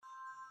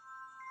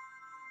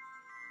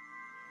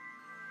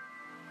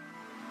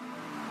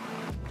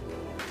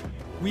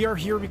We are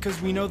here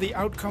because we know the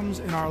outcomes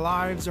in our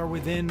lives are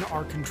within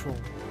our control.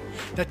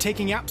 That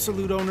taking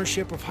absolute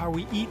ownership of how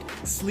we eat,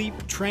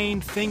 sleep, train,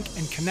 think,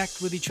 and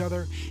connect with each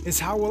other is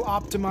how we'll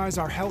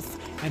optimize our health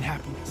and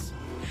happiness.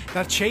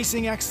 That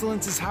chasing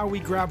excellence is how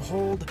we grab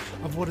hold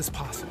of what is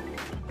possible.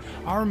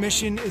 Our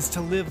mission is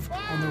to live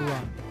on the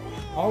run,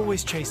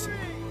 always chasing,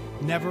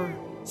 never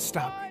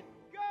stopping.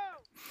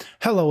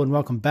 Hello and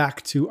welcome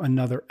back to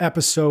another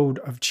episode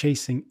of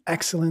Chasing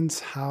Excellence.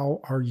 How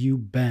are you,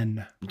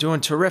 Ben?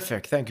 Doing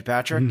terrific. Thank you,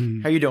 Patrick.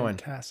 How you doing?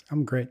 Fantastic.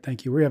 I'm great.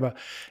 Thank you. We have at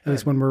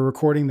least when we're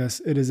recording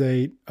this, it is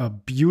a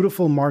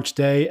beautiful March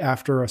day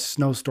after a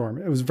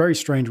snowstorm. It was very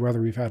strange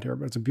weather we've had here,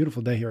 but it's a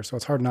beautiful day here, so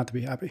it's hard not to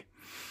be happy.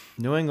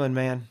 New England,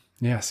 man.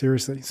 Yeah,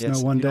 seriously. Snow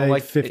Yes, one you don't day,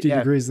 like 50 it, yeah.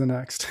 degrees the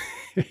next.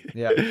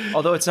 Yeah.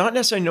 Although it's not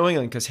necessarily New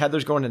England because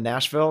Heather's going to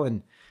Nashville,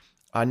 and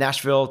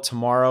Nashville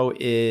tomorrow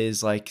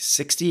is like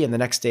 60 and the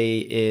next day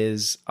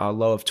is a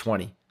low of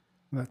 20.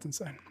 That's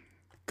insane.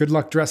 Good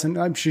luck dressing.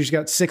 I'm sure she's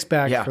got 6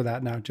 bags for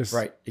that now. Just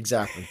right.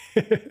 Exactly.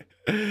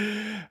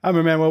 I'm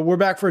a man. Well, we're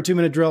back for a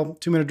 2-minute drill.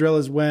 2-minute drill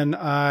is when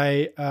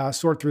I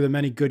sort through the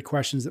many good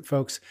questions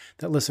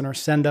that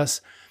listeners send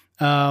us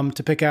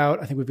to pick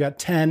out. I think we've got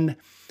 10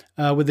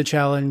 with the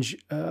challenge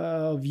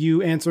of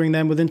you answering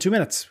them within 2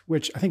 minutes,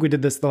 which I think we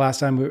did this the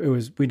last time.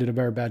 We did a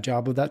very bad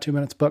job with that 2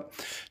 minutes, but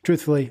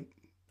truthfully,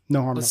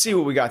 no harm. Let's see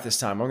what we got this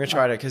time. I'm going to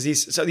try to, because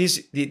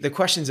the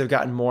questions have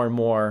gotten more and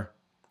more.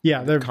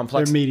 Yeah, they're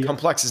complex. They're meatier.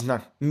 Complex is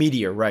not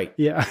meatier, right?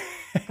 Yeah.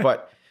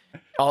 But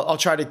I'll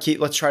try to keep.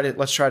 Let's try to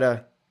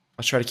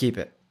keep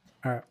it.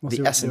 All right.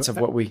 The essence of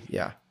what we.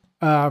 Yeah.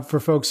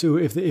 For folks who,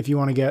 if you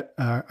want to get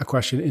a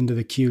question into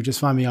the queue, just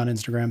find me on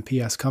Instagram,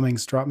 PS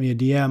Cummings. Drop me a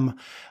DM.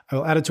 I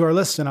will add it to our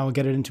list and I will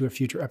get it into a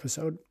future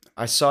episode.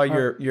 I saw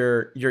your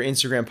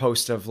Instagram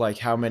post of like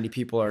how many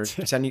people are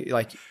sending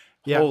like.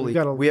 Yeah, holy,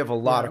 we have a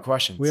lot of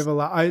questions. We have a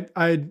lot.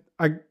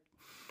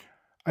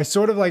 I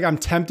sort of like, I'm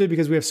tempted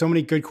because we have so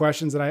many good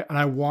questions and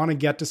I want to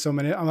get to so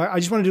many. I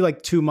just want to do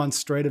like 2 months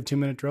straight of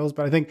 2-minute drills,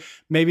 but I think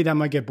maybe that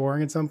might get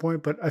boring at some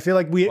point, but I feel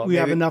like we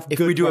have enough good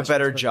If we do a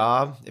better questions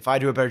job, if I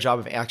do a better job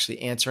of actually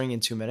answering in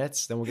 2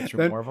 minutes, then we'll get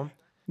through more of them.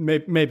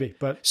 Maybe,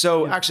 but.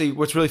 So actually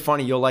what's really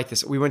funny, you'll like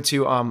this. I went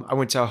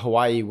to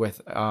Hawaii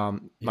with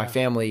my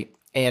family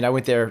and I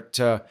went there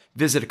to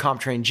visit a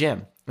comp train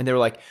gym. And they were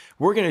like,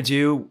 we're going to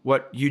do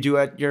what you do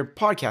at your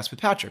podcast with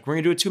Patrick. We're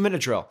going to do a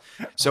 2-minute drill.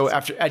 So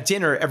at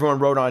dinner, everyone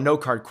wrote on a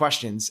note card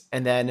questions.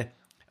 And then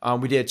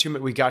we did a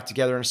 2-minute, we got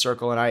together in a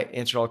circle and I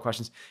answered all the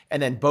questions.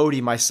 And then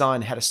Bodie, my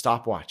son, had a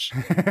stopwatch.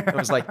 It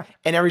was like,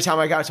 and every time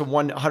I got to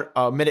 1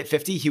 minute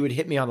 50, he would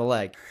hit me on the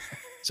leg.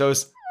 So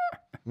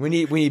we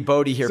need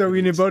Bodie here. So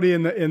we need Bodie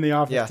in the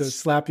office Yes. to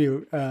slap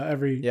you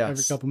every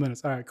couple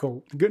minutes. All right,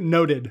 cool. Good,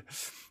 noted.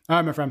 All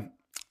right, my friend,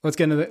 let's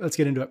get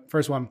into it.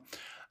 First one.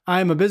 I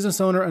am a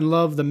business owner and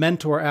love the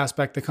mentor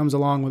aspect that comes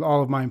along with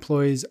all of my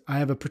employees. I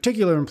have a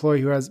particular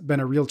employee who has been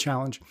a real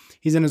challenge.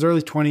 He's in his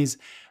early 20s,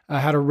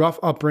 had a rough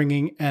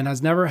upbringing, and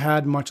has never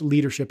had much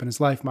leadership in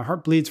his life. My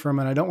heart bleeds for him,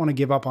 and I don't want to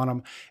give up on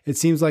him. It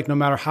seems like no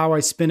matter how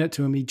I spin it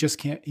to him, he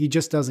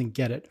just doesn't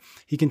get it.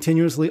 He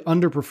continuously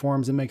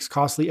underperforms and makes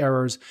costly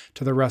errors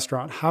to the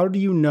restaurant. How do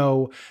you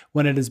know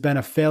when it has been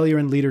a failure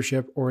in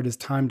leadership or it is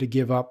time to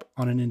give up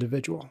on an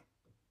individual?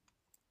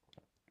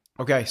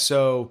 Okay,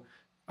 so...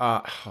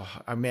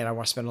 man, I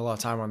want to spend a lot of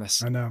time on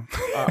this. I know.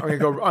 I'm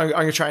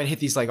gonna try and hit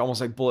these like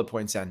almost like bullet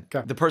points in.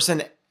 Okay. The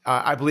person,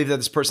 I believe that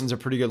this person's a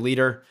pretty good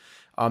leader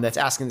that's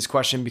asking this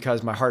question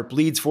because my heart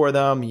bleeds for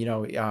them. You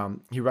know,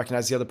 he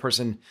recognizes the other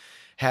person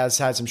has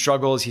had some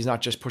struggles. He's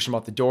not just pushing them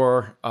out the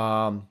door.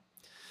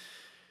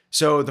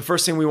 So the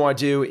first thing we want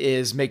to do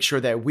is make sure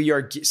that we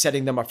are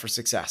setting them up for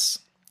success.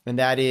 And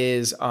that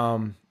is,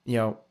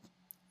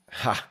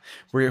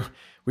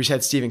 we just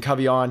had Stephen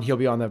Covey on. He'll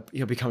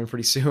be coming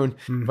pretty soon.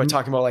 Mm-hmm. But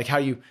talking about like how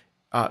you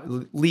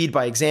lead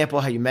by example,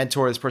 how you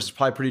mentor. This person's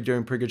probably doing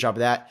a pretty good job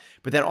of that.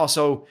 But then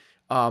also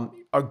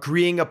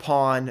agreeing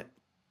upon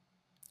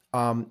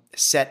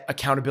set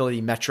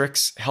accountability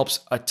metrics helps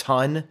a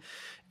ton.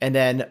 And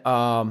then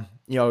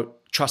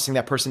trusting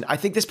that person. I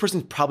think this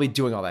person's probably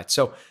doing all that.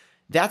 So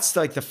that's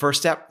like the first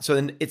step. So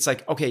then it's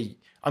like, okay,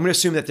 I'm going to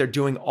assume that they're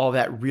doing all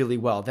that really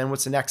well. Then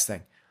what's the next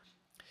thing?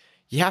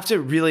 You have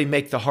to really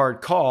make the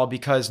hard call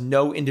because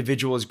no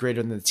individual is greater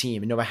than the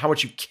team. And no matter how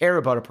much you care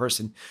about a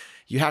person,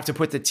 you have to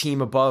put the team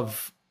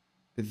above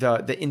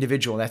the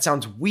individual. That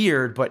sounds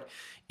weird, but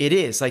it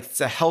is. Like, it's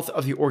the health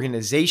of the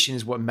organization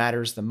is what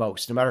matters the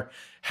most, no matter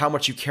how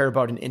much you care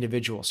about an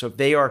individual. So if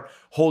they are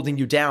holding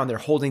you down, they're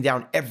holding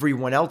down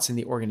everyone else in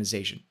the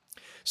organization.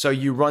 So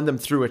you run them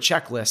through a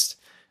checklist.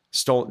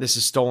 This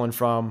is stolen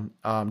from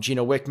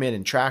Gino Wickman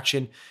and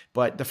Traction,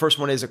 but the first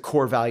one is a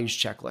core values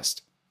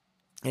checklist.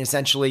 And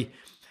essentially,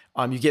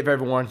 you give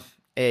everyone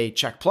a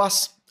check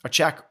plus, a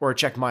check, or a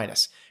check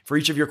minus for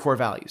each of your core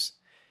values.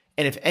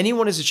 And if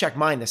anyone is a check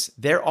minus,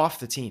 they're off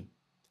the team.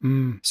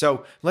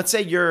 So let's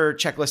say your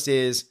checklist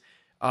is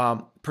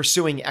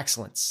pursuing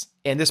excellence,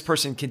 and this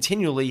person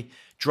continually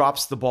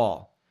drops the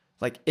ball.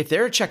 Like, if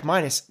they're a check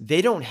minus,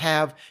 they don't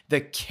have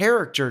the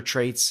character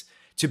traits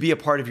to be a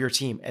part of your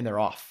team, and they're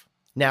off.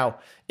 Now,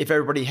 if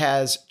everybody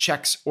has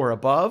checks or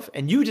above,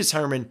 and you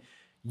determine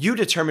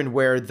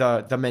where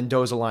the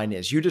Mendoza line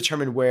is. You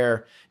determine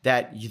where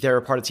that they're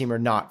a part of the team or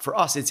not. For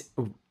us, it's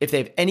if they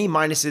have any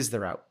minuses,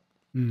 they're out.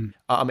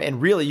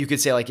 And really, you could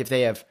say like if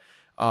they have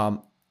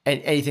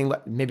anything,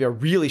 maybe a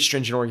really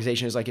stringent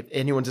organization is like if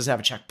anyone doesn't have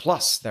a check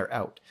plus, they're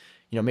out.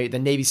 Maybe the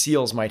Navy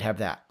SEALs might have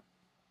that.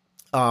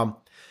 And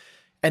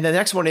the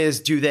next one is,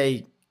 do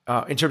they,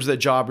 in terms of the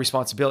job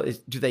responsibility,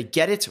 do they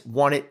get it,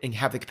 want it, and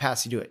have the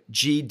capacity to do it?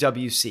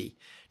 GWC.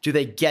 Do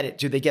they get it?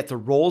 Do they get the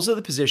roles of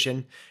the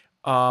position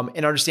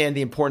and understand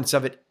the importance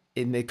of it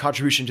in the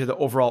contribution to the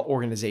overall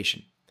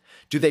organization?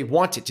 Do they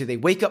want it? Do they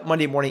wake up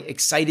Monday morning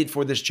excited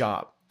for this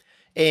job?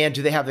 And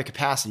do they have the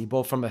capacity,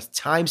 both from a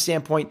time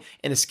standpoint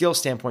and a skill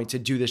standpoint, to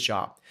do this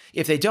job?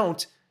 If they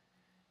don't,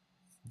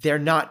 they're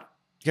not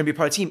going to be a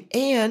part of the team.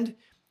 And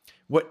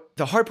what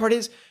the hard part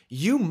is,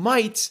 you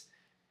might,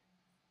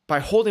 by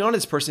holding on to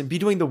this person, be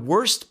doing the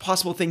worst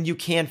possible thing you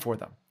can for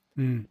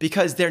them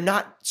because they're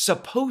not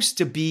supposed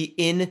to be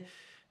in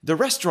the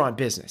restaurant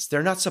business.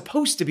 They're not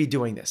supposed to be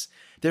doing this.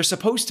 They're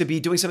supposed to be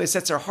doing something that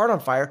sets their heart on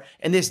fire,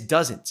 and this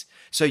doesn't.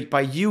 So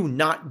by you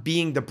not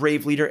being the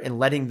brave leader and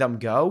letting them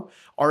go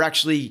are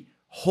actually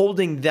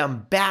holding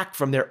them back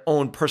from their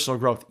own personal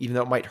growth, even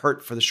though it might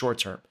hurt for the short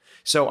term.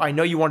 So I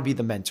know you want to be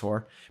the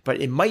mentor,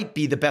 but it might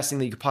be the best thing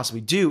that you could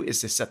possibly do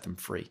is to set them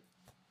free.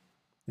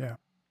 Yeah.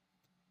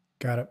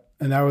 Got it.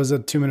 And that was a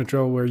 2-minute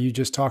drill where you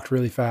just talked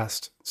really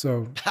fast.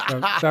 So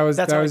that's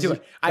how I do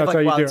it. I'm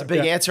like, wow, it's a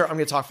big answer. I'm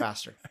going to talk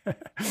faster.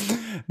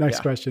 Next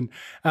question.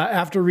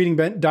 After reading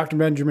Dr.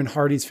 Benjamin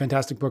Hardy's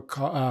fantastic book,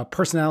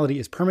 Personality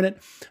is Permanent,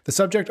 the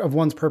subject of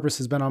one's purpose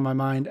has been on my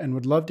mind and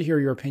would love to hear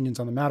your opinions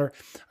on the matter.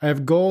 I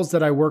have goals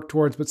that I work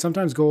towards, but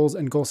sometimes goals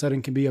and goal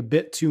setting can be a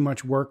bit too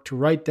much work to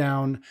write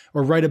down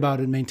or write about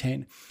and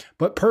maintain.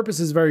 But purpose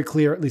is very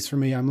clear, at least for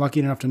me. I'm lucky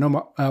enough to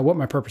know what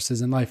my purpose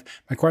is in life.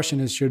 My question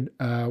is, should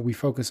we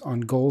focus on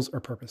goals or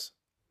purpose?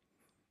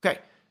 Okay.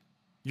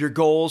 Your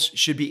goals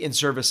should be in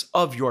service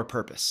of your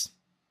purpose.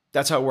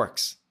 That's how it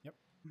works. Yep.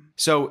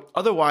 So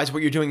otherwise,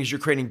 what you're doing is you're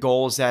creating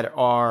goals that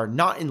are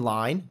not in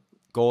line,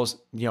 goals,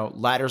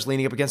 ladders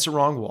leaning up against the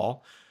wrong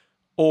wall,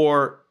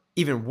 or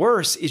even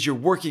worse is you're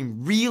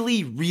working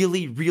really,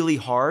 really, really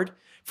hard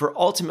for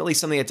ultimately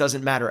something that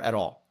doesn't matter at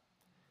all.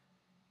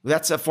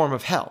 That's a form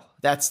of hell.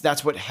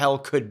 That's what hell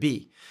could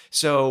be.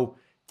 So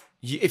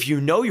if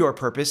you know your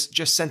purpose,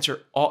 just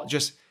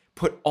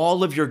put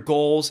all of your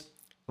goals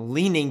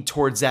leaning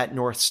towards that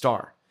North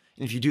Star.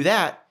 And if you do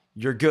that,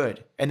 you're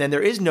good. And then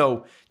there is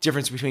no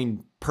difference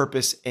between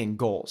purpose and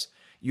goals.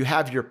 You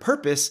have your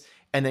purpose,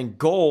 and then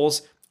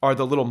goals are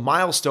the little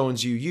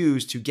milestones you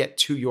use to get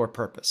to your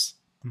purpose.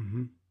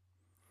 Mm-hmm.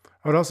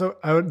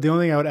 The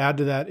only thing I would add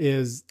to that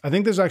is, I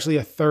think there's actually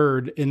a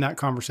third in that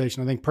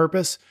conversation. I think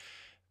purpose,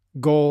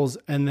 goals,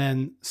 and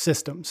then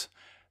systems.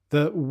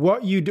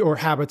 What you do, or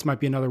habits might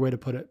be another way to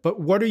put it, but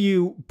what are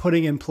you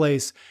putting in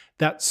place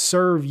that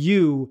serve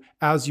you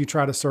as you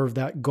try to serve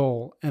that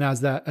goal, and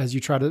as you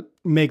try to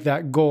make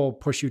that goal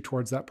push you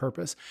towards that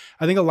purpose?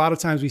 I think a lot of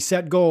times we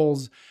set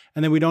goals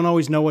and then we don't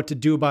always know what to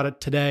do about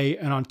it today,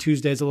 and on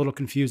Tuesday it's a little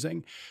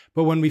confusing.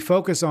 But when we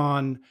focus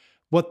on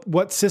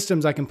what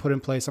systems I can put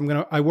in place,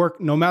 I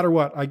work no matter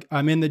what.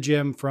 I'm in the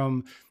gym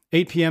from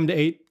 8 p.m. to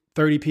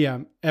 8:30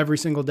 p.m. every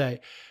single day.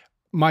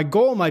 My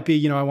goal might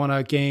be, I want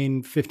to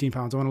gain 15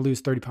 pounds. I want to lose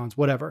 30 pounds,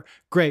 whatever.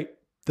 Great.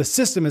 The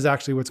system is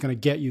actually what's going to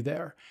get you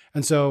there.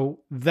 And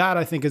so that,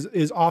 I think,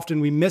 is often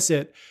we miss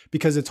it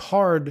because it's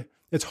harder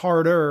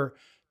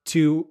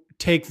to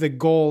take the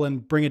goal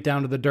and bring it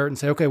down to the dirt and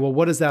say, okay, well,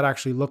 what does that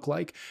actually look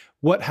like?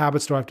 What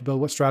habits do I have to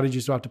build? What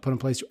strategies do I have to put in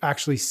place to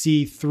actually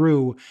see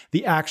through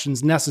the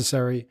actions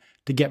necessary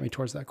to get me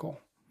towards that goal?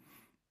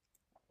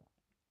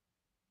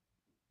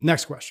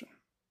 Next question.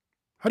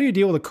 How do you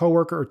deal with a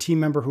coworker or team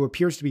member who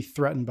appears to be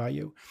threatened by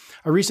you?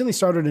 I recently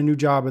started a new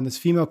job, and this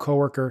female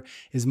coworker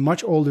is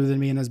much older than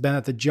me and has been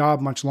at the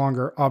job much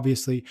longer,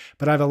 obviously,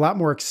 but I have a lot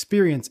more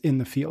experience in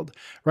the field.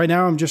 Right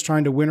now, I'm just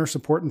trying to win her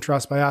support and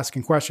trust by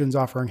asking questions,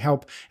 offering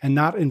help, and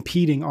not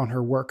impeding on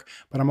her work,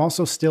 but I'm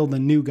also still the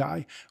new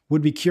guy.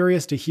 Would be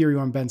curious to hear you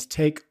on Ben's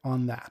take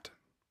on that.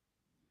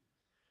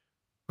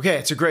 Okay,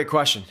 it's a great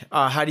question.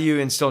 How do you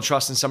instill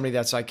trust in somebody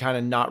that's like kind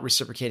of not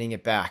reciprocating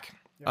it back?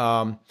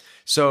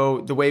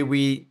 So the way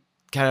we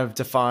kind of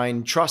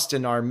define trust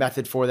in our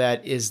method for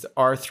that is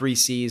our 3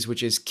 C's,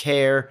 which is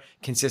care,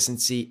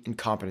 consistency, and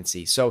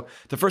competency. So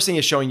the first thing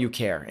is showing you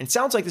care. And it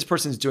sounds like this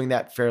person is doing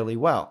that fairly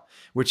well,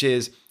 which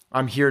is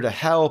I'm here to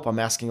help. I'm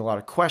asking a lot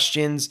of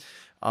questions,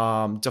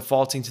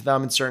 defaulting to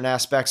them in certain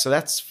aspects. So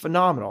that's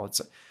phenomenal.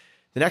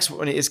 The next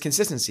one is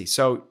consistency.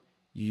 So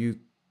you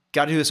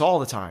got to do this all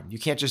the time. You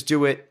can't just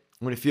do it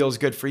when it feels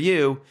good for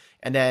you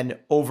and then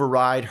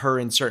override her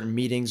in certain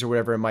meetings or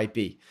whatever it might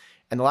be.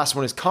 And the last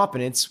one is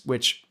competence,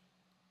 which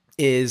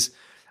is,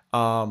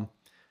 showing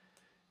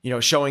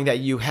that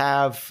you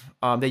have,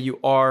 that you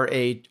are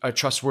a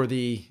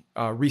trustworthy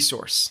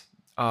resource.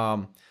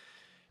 But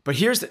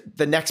here's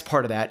the next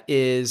part of that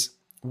is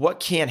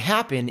what can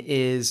happen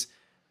is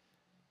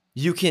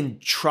you can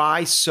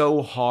try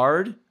so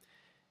hard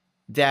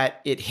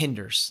that it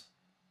hinders.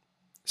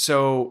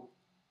 So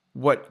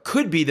what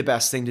could be the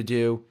best thing to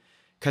do,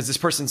 because this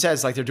person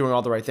says like they're doing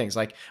all the right things,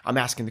 like I'm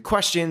asking the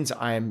questions,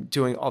 I'm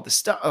doing all this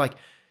stuff, like,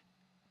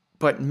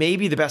 but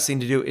maybe the best thing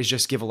to do is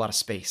just give a lot of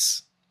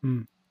space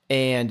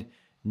and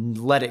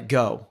let it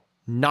go,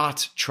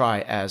 not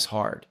try as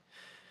hard.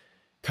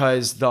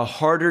 Because the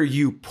harder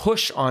you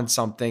push on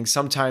something,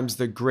 sometimes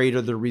the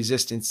greater the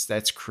resistance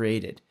that's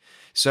created.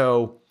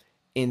 So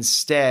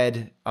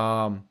instead,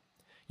 our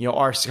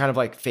kind of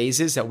like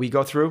phases that we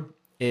go through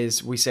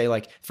is we say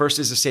like, first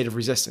is a state of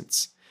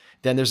resistance.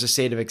 Then there's a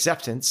state of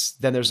acceptance.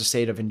 Then there's a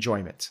state of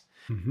enjoyment.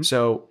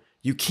 So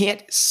you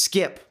can't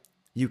skip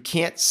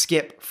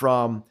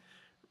from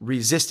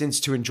resistance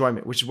to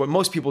enjoyment, which is what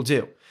most people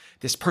do.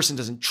 This person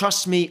doesn't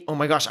trust me. Oh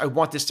my gosh, I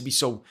want this to be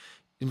so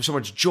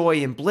much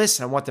joy and bliss,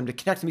 and I want them to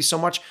connect to me so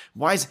much.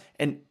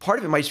 And part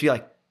of it might just be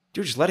like,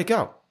 dude, just let it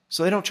go.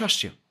 So they don't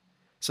trust you.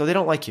 So they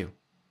don't like you.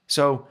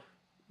 So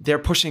they're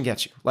pushing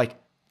against you. Like,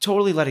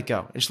 totally let it go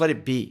and just let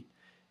it be.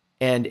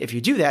 And if you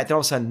do that, then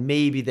all of a sudden,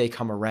 maybe they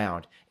come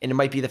around. And it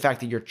might be the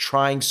fact that you're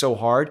trying so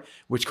hard,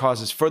 which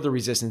causes further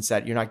resistance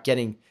that you're not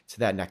getting to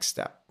that next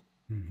step.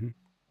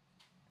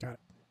 Got it.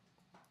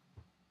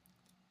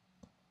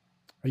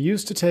 I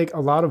used to take a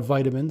lot of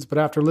vitamins, but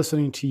after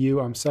listening to you,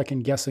 I'm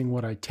second guessing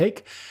what I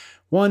take.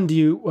 One,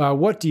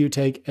 what do you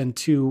take? And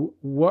two,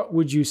 what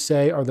would you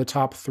say are the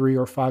top 3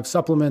 or 5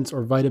 supplements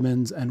or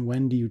vitamins, and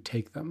when do you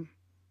take them,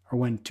 or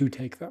when to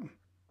take them?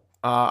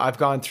 I've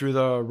gone through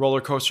the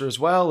roller coaster as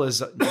well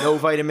as no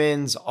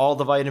vitamins, all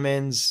the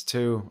vitamins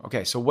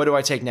okay, so what do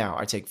I take now?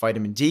 I take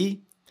vitamin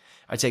D,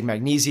 I take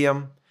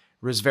magnesium,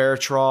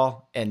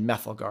 resveratrol, and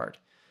Methylguard.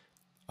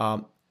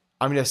 I'm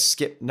going to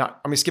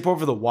skip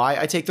over the why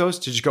I take those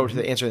to just go to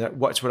the answer that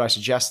what's what I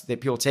suggest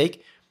that people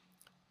take.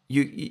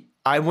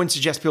 I wouldn't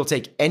suggest people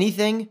take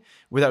anything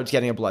without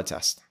getting a blood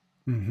test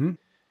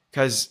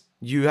because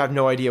you have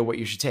no idea what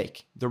you should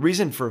take. The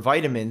reason for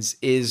vitamins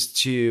is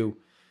to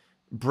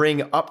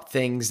bring up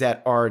things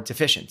that are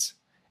deficient.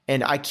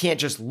 And I can't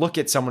just look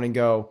at someone and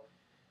go,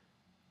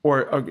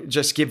 or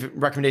just give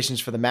recommendations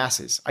for the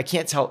masses. I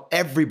can't tell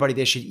everybody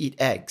they should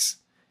eat eggs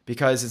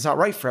because it's not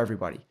right for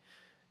everybody.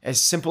 As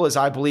simple as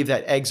I believe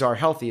that eggs are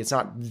healthy, it's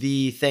not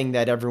the thing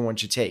that everyone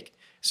should take.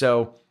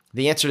 So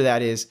the answer to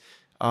that is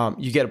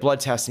you get a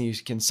blood test and you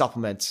can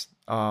supplement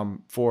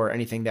for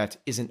anything that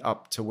isn't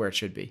up to where it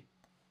should be.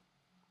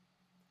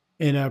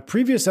 In a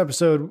previous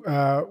episode,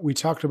 we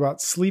talked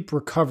about sleep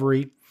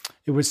recovery.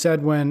 It was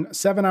said when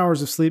 7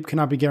 hours of sleep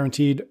cannot be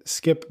guaranteed,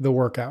 skip the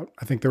workout.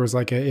 I think there was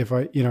like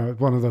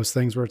one of those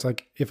things where it's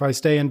like, if I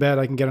stay in bed,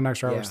 I can get an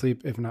extra hour of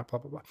sleep. If not, blah,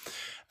 blah,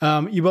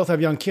 blah. You both have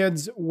young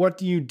kids. What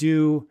do you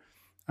do?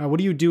 What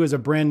do you do as a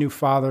brand new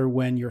father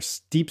when your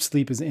deep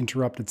sleep is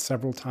interrupted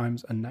several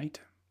times a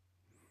night?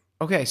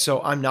 Okay,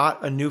 so I'm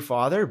not a new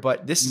father,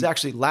 but this is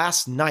actually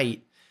last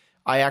night.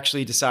 I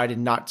actually decided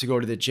not to go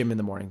to the gym in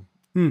the morning.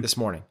 This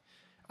morning,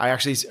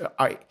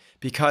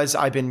 because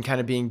I've been kind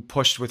of being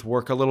pushed with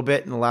work a little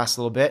bit in the last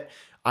little bit.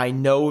 I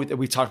know that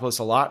we talked about this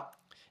a lot.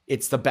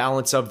 It's the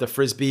balance of the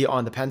Frisbee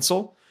on the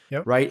pencil,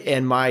 right?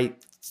 And my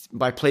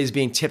play is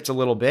being tipped a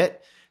little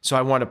bit. So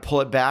I want to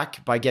pull it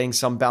back by getting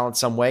some balance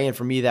some way. And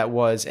for me, that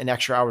was an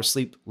extra hour of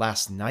sleep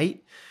last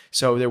night.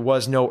 So there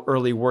was no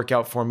early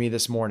workout for me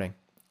this morning.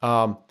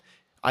 I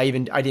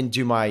didn't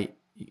do my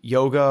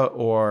yoga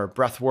or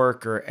breath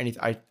work or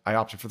anything. I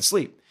opted for the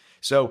sleep.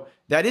 So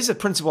that is a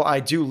principle I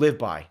do live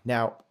by.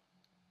 Now,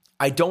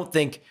 I don't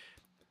think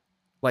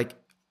like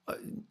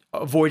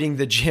avoiding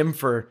the gym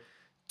for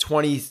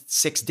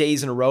 26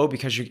 days in a row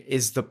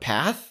is the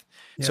path.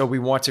 Yeah. So we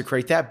want to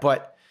create that.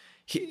 But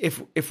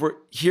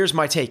here's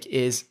my take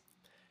is,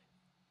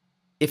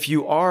 if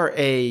you are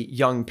a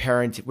young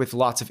parent with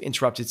lots of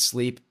interrupted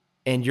sleep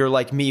and you're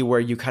like me, where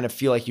you kind of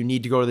feel like you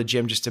need to go to the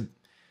gym just to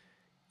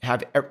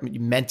have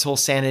mental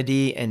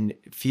sanity and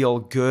feel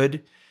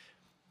good,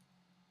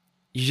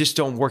 you just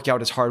don't work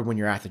out as hard when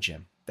you're at the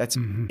gym.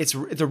 It's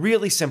the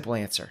really simple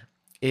answer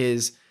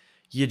is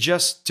you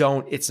just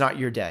don't, it's not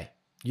your day.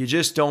 You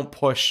just don't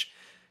push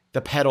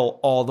the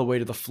pedal all the way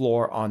to the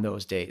floor on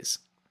those days.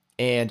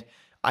 And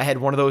I had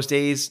one of those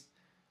days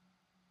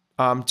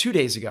 2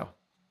 days ago,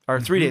 or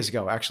 3 days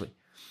ago, actually.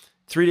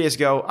 3 days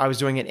ago, I was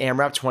doing an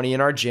AMRAP 20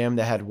 in our gym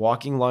that had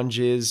walking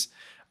lunges,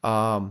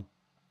 shoulder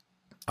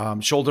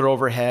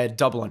overhead,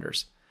 double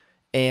unders.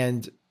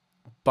 And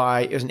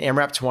it was an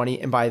AMRAP 20.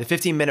 And by the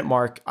 15-minute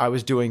mark, I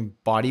was doing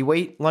body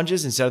weight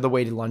lunges instead of the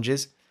weighted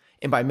lunges.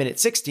 And by minute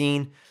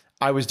 16,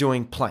 I was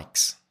doing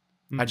planks.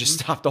 I just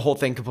stopped the whole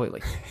thing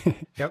completely.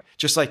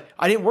 Just like,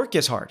 I didn't work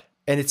as hard.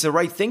 And it's the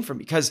right thing for me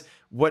because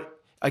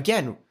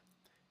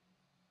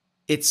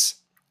it's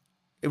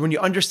when you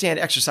understand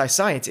exercise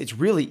science, it's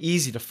really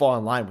easy to fall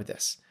in line with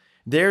this.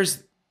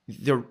 There's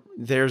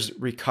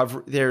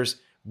recovery, there's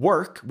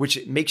work,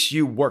 which makes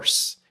you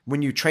worse.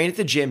 When you train at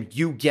the gym,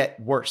 you get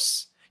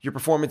worse. Your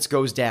performance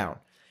goes down.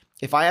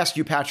 If I ask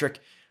you, Patrick,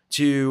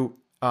 to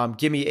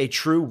give me a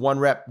true 1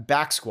 rep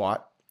back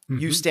squat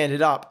you stand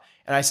it up,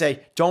 and I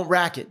say, don't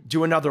rack it,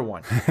 do another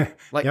one.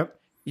 Like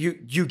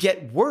you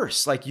get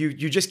worse. Like you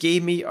just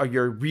gave me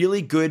your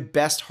really good,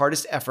 best,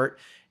 hardest effort.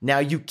 Now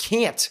you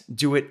can't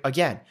do it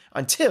again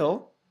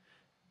until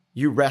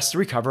you rest and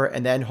recover.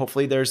 And then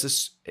hopefully there's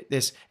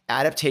this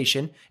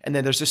adaptation, and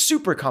then there's a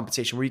super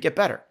compensation where you get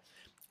better.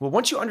 Well,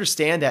 once you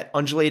understand that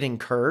undulating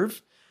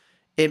curve,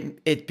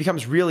 it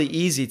becomes really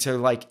easy to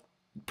like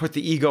put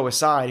the ego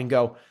aside and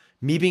go,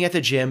 me being at the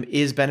gym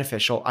is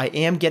beneficial. I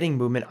am getting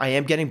movement. I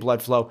am getting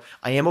blood flow.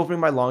 I am opening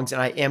my lungs, and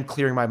I am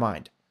clearing my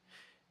mind.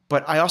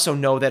 But I also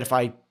know that if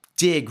I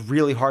dig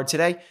really hard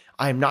today,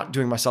 I am not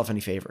doing myself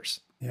any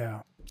favors.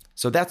 Yeah.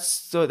 So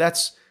that's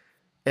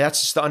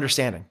just the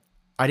understanding.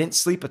 I didn't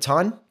sleep a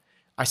ton.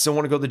 I still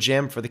want to go to the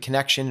gym for the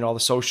connection and all the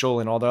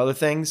social and all the other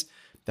things,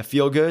 the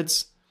feel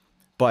goods,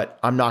 but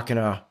I'm not going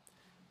to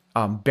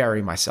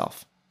bury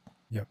myself.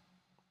 Yep.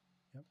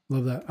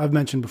 Love that. I've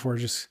mentioned before,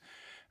 just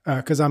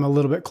because I'm a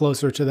little bit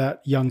closer to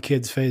that young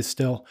kids phase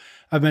still.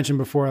 I've mentioned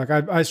before, like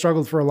I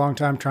struggled for a long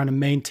time trying to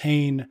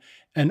maintain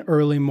an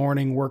early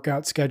morning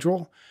workout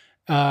schedule,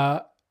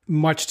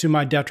 much to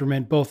my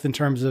detriment, both in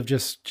terms of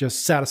just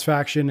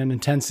satisfaction and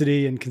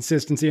intensity and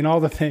consistency and all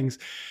the things.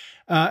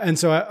 And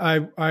so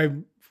I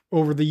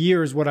over the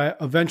years, what I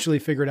eventually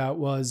figured out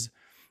was,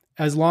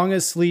 as long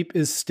as sleep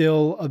is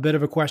still a bit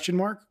of a question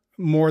mark,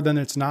 more than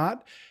it's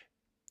not,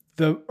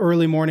 the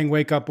early morning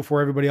wake up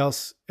before everybody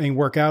else and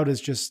work out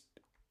is just,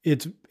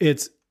 it's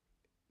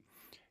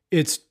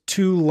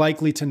too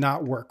likely to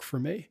not work for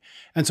me.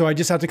 And so I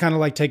just have to kind of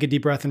like take a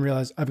deep breath and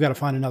realize I've got to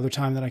find another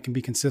time that I can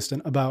be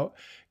consistent about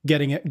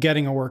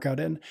getting a workout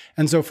in.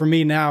 And so for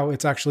me now,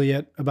 it's actually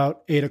at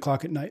about 8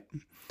 o'clock at night,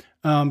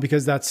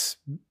 because that's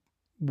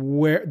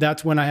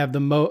when I have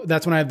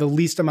the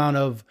least amount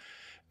of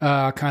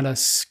kind of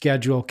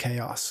schedule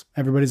chaos.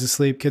 Everybody's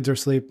asleep, kids are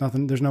asleep,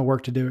 nothing, there's no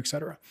work to do, et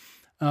cetera.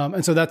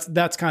 And so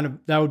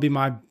that would be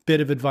my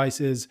bit of advice,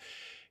 is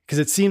because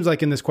it seems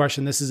like in this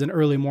question, this is an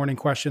early morning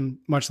question,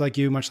 much like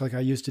I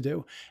used to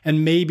do.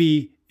 And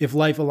maybe if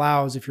life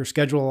allows, if your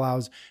schedule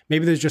allows,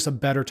 maybe there's just a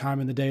better time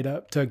in the day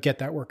to get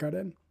that workout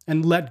in,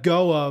 and let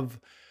go of,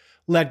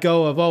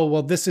 oh,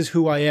 well, this is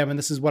who I am and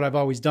this is what I've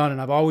always done.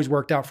 And I've always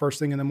worked out first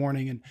thing in the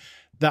morning, and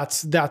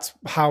that's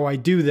how I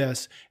do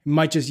this. You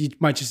might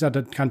just have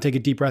to kind of take a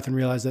deep breath and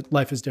realize that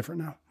life is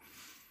different now.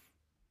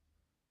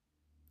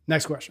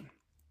 Next question.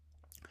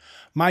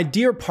 My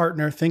dear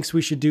partner thinks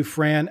we should do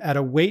Fran at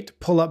a weight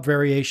pull-up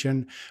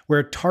variation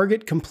where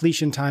target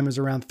completion time is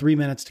around 3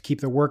 minutes to keep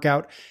the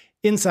workout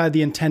inside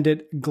the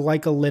intended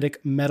glycolytic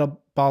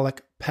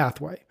metabolic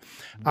pathway.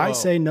 Whoa. I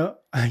say no.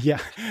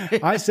 Yeah,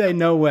 I say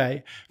no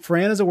way.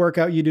 Fran is a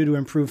workout you do to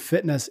improve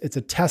fitness. It's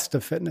a test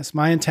of fitness.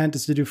 My intent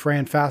is to do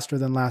Fran faster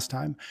than last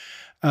time.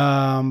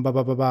 Current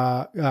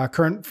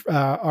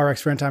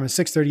RX Fran time is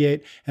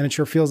 6:38, and it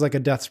sure feels like a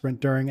death sprint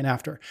during and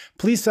after.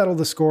 Please settle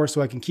the score so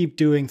I can keep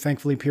doing,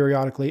 thankfully,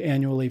 periodically,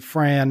 annually,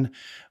 Fran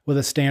with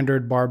a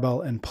standard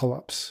barbell and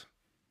pull-ups.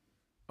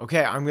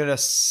 Okay, I'm gonna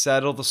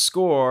settle the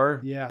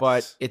score. Yes.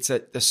 But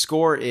the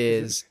score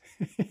is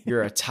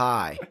you're a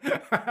tie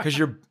because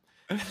you're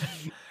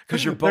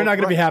both. They're not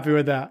gonna be happy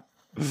with that.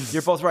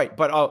 You're both right,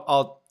 but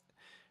I'll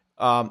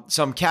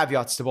some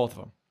caveats to both of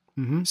them.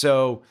 Mm-hmm.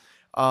 So.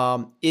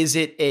 Is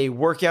it a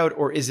workout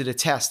or is it a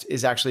test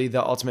is actually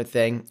the ultimate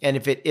thing. And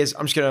if it is,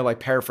 I'm just going to like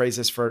paraphrase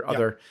this for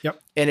other.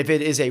 Yep. And if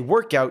it is a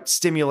workout,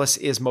 stimulus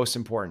is most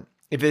important.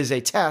 If it is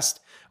a test,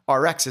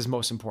 RX is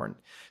most important.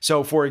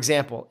 So for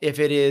example, if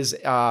it is,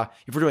 if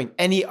we're doing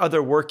any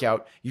other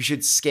workout, you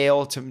should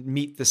scale to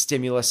meet the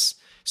stimulus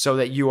so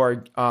that you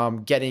are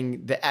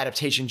getting the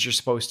adaptations you're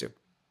supposed to.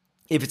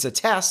 If it's a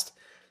test,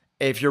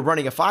 if you're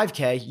running a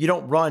 5K, you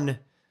don't run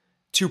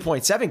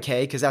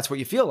 2.7K because that's what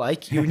you feel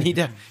like. You need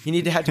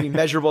to have to be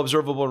measurable,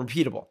 observable, and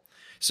repeatable.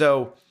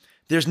 So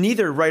there's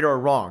neither right or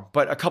wrong,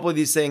 but a couple of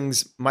these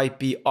things might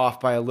be off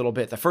by a little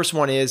bit. The first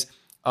one is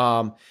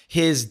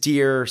his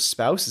dear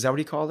spouse. Is that what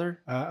he called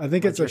her? I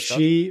think it's a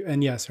she,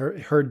 and yes,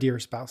 her dear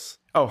spouse.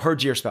 Oh, her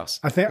dear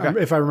spouse. I think,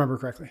 okay. If I remember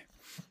correctly.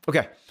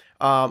 Okay.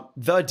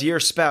 The dear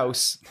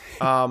spouse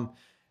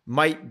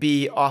might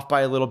be off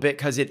by a little bit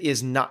because it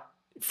is not.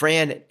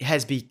 Fran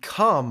has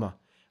become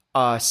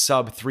a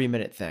sub 3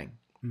 minute thing.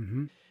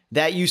 Mm-hmm.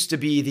 That used to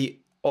be the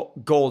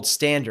gold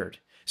standard.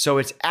 So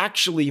it's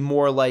actually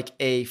more like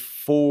it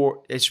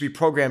should be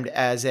programmed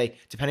as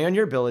depending on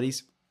your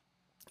abilities,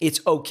 it's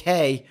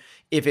okay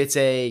if it's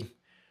a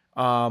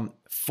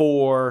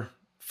 4,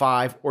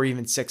 5, or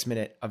even 6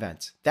 minute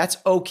event. That's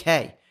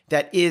okay.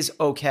 That is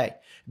okay.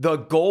 The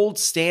gold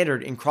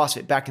standard in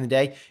CrossFit back in the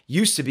day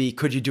used to be,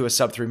 could you do a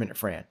sub 3 minute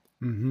Fran?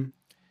 Mm-hmm.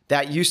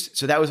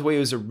 So that was the way it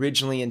was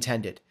originally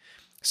intended.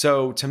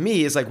 So to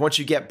me, it's like once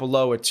you get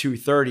below a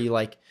 230,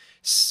 like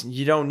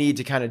you don't need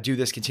to kind of do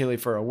this continually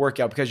for a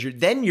workout because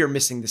you're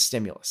missing the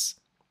stimulus.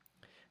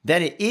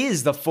 Then it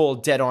is the full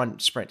dead on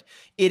sprint.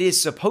 It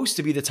is supposed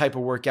to be the type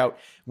of workout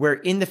where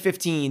in the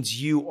 15s,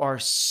 you are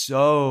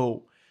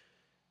so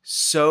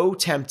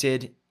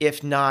tempted,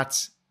 if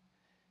not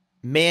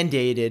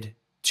mandated,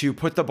 to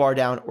put the bar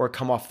down or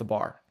come off the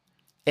bar.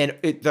 And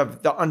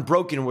the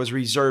unbroken was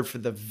reserved for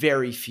the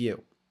very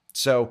few.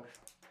 So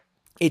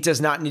it does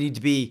not need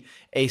to be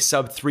a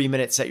sub 3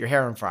 minute set your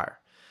hair on fire.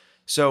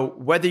 So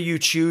whether you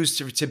choose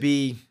to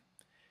be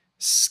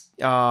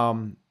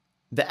the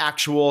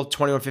actual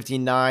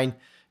 21-15-9,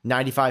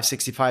 95,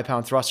 65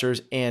 pound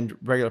thrusters and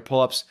regular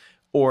pull-ups,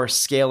 or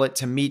scale it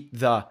to meet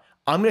I'm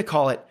going to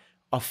call it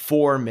a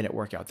 4 minute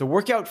workout. The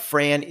workout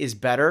Fran is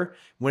better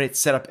when it's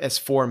set up as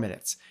 4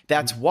 minutes.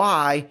 That's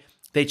why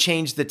they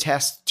changed the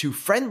test to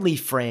Friendly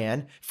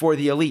Fran for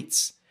the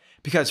elites,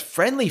 because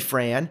Friendly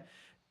Fran,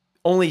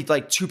 only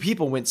like 2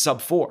 people went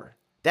sub 4.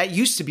 That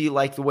used to be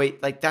like the way,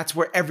 like that's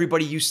where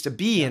everybody used to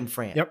be in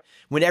Fran. Yep.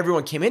 When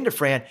everyone came into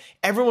Fran,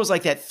 everyone was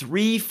like that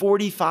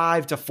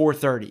 345 to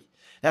 430.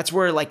 That's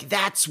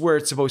where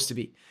it's supposed to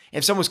be.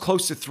 If someone was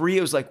close to 3,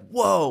 it was like,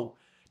 whoa,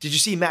 did you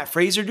see Matt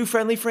Fraser do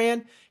Friendly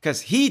Fran?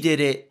 Because he did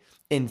it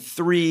in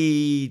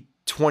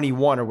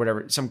 321 or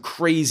whatever, some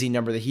crazy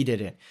number that he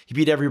did it. He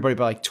beat everybody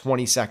by like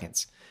 20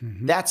 seconds.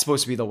 Mm-hmm. That's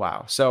supposed to be the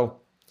wow.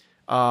 So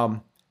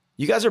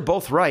you guys are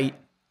both right.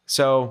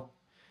 So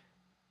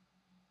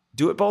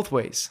do it both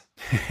ways.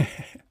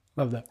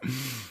 Love that.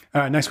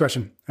 All right, next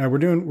question. We're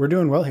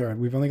doing well here.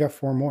 We've only got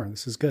 4 more.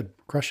 This is good.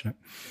 Crushing it.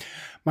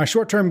 My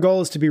short-term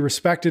goal is to be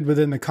respected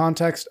within the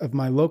context of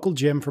my local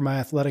gym for my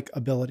athletic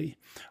ability.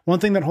 One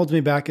thing that holds me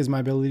back is my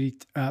ability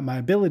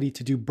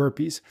to do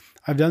burpees.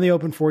 I've done the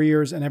open 4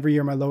 years, and every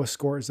year my lowest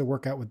score is the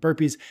workout with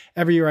burpees.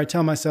 Every year I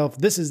tell myself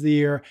this is the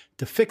year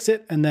to fix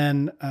it, and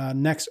then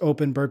next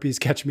open burpees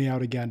catch me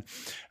out again.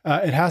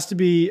 It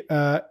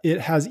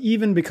has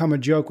even become a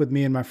joke with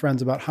me and my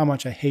friends about how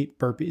much I hate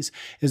burpees.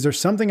 Is there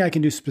something I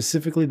can do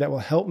specifically that will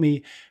help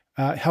me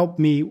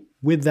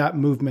with that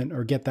movement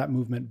or get that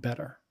movement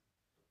better?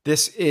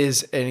 This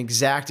is an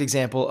exact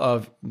example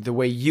of the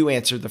way you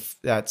answered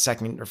that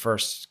second or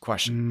first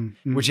question,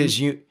 mm-hmm. which is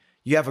you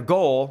have a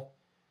goal,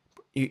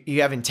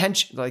 you have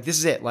intention. Like this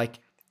is it. Like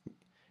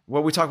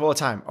what we talk about all the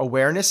time: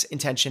 awareness,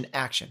 intention,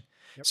 action.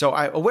 Yep. So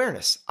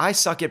awareness. I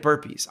suck at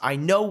burpees. I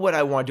know what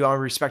I want to do. I'm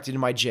respected in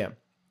my gym.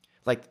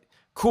 Like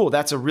cool.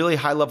 That's a really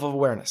high level of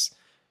awareness.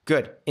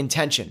 Good.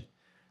 Intention.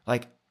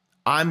 Like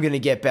I'm gonna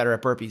get better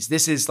at burpees.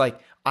 This is like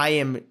I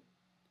am,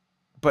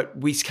 but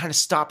we kind of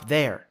stop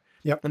there.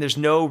 Yep. And there's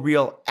no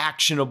real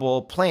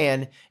actionable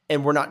plan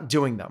and we're not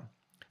doing them.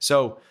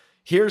 So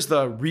here's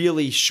the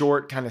really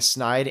short kind of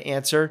snarky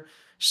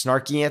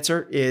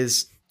answer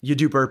is you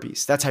do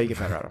burpees. That's how you get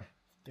better at them.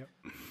 Yep.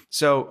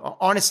 So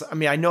honestly, I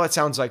mean, I know it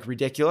sounds like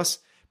ridiculous,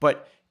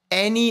 but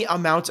any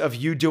amount of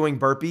you doing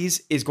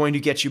burpees is going to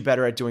get you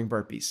better at doing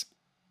burpees.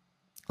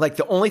 Like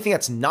the only thing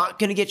that's not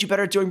going to get you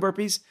better at doing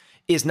burpees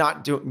is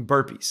not doing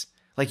burpees.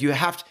 Like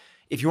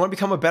if you want to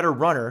become a better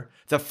runner,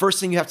 the first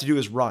thing you have to do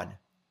is run.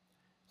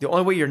 The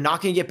only way you're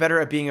not going to get better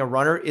at being a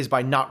runner is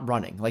by not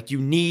running. Like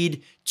you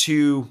need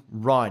to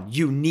run.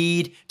 You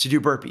need to do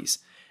burpees.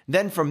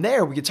 Then from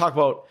there, we could talk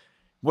about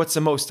what's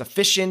the most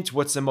efficient,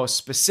 what's the most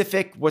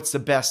specific, what's the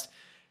best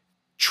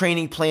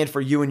training plan for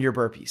you and your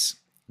burpees.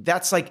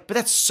 But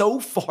that's so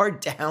far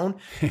down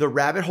the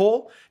rabbit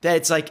hole that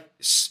it's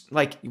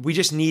like we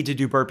just need to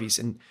do burpees.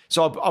 And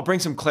so I'll bring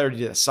some clarity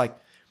to this. Like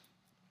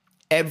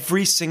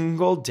every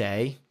single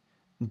day,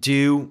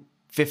 do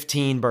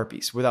 15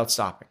 burpees without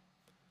stopping.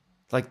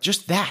 Like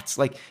just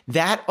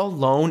that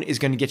alone is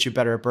going to get you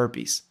better at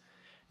burpees.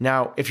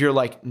 Now, if you're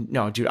like,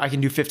 no, dude, I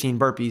can do 15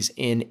 burpees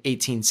in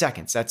 18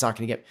 seconds. That's not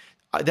going to get,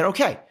 then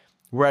okay,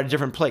 we're at a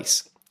different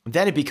place.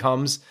 Then it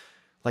becomes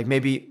like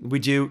maybe we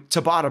do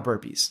Tabata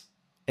burpees.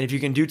 And if you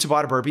can do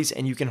Tabata burpees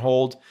and you can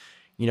hold,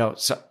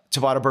 so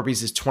Tabata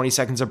burpees is 20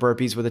 seconds of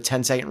burpees with a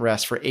 10-second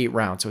rest for 8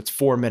 rounds. So it's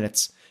 4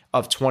 minutes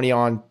of 20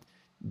 on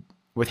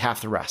with half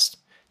the rest,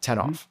 10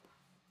 off.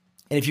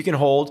 Mm-hmm. And if you can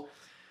hold,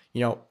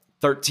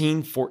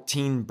 13,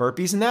 14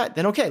 burpees in that,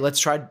 then okay, let's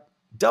try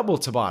double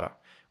Tabata,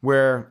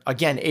 where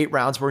again, 8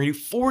 rounds, we're gonna do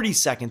 40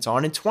 seconds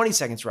on and 20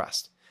 seconds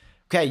rest.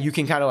 Okay, you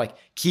can kind of like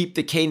keep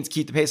the cadence,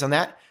 keep the pace on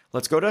that.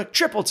 Let's go to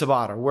triple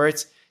Tabata, where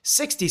it's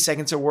 60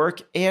 seconds of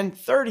work and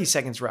 30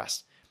 seconds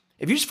rest.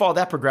 If you just follow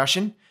that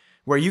progression,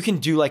 where you can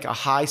do like a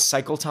high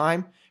cycle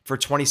time for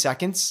 20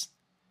 seconds,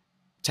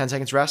 10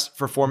 seconds rest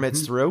for 4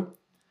 minutes through,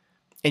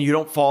 and you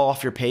don't fall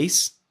off your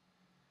pace,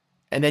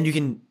 and then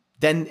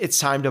it's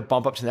time to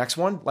bump up to the next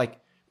one. Like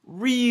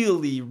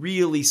really,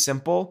 really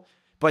simple,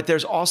 but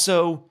there's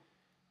also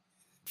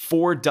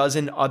 4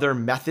 dozen other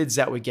methods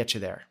that would get you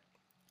there.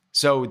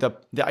 So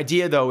the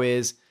idea though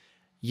is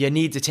you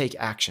need to take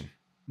action.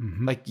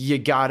 Mm-hmm. Like you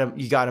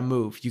gotta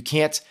move. You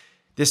can't,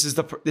 this is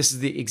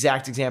the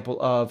exact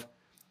example of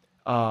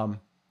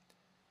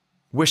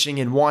wishing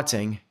and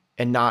wanting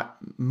and not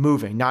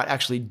moving, not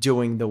actually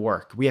doing the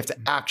work. We have to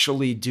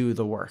actually do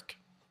the work.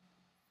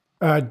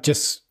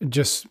 Just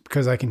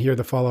because I can hear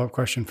the follow-up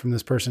question from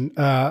this person,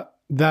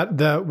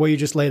 that what you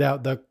just laid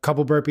out, the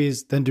couple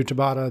burpees, then do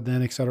Tabata,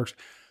 then et cetera.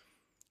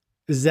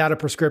 Is that a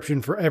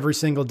prescription for every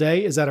single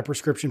day? Is that a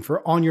prescription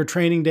for on your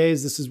training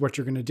days? This is what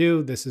you're going to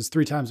do. This is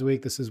 3 times a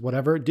week. This is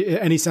whatever.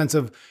 Any sense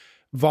of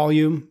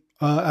volume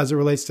as it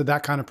relates to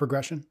that kind of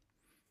progression?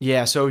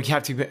 Yeah. So we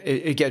have to,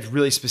 it gets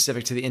really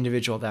specific to the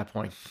individual at that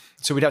point.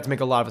 So we'd have to make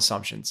a lot of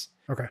assumptions.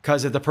 Okay.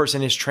 Because if the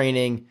person is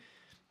training,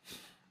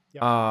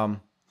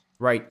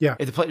 right. Yeah.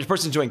 If the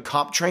person's doing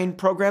comp train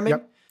programming,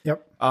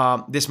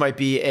 this might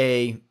be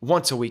a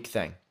once a week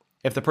thing.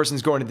 If the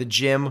person's going to the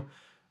gym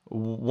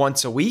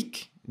once a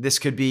week, this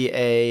could be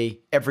a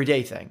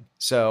everyday thing.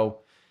 So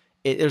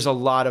there's a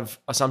lot of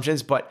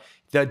assumptions, but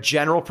the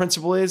general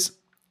principle is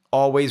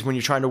always when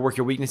you're trying to work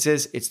your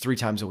weaknesses, it's 3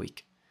 times a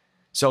week.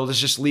 So let's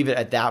just leave it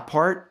at that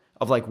part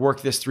of like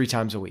work this 3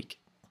 times a week.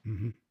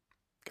 Mm-hmm.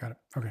 Got it.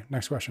 Okay.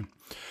 Next question.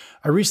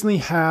 I recently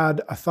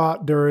had a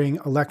thought during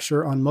a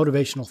lecture on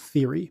motivational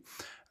theory,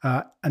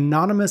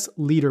 anonymous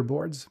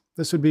leaderboards.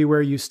 This would be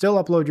where you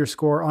still upload your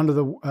score onto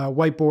the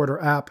whiteboard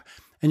or app,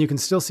 and you can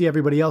still see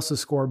everybody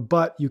else's score,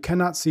 but you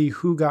cannot see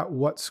who got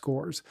what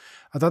scores.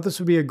 I thought this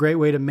would be a great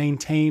way to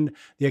maintain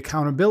the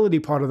accountability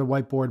part of the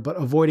whiteboard, but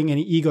avoiding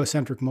any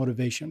egocentric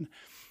motivation.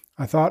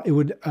 I thought it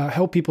would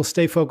help people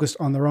stay focused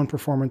on their own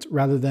performance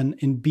rather than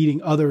in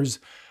beating others.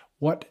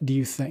 What do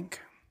you think?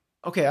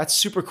 Okay, that's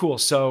super cool.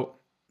 So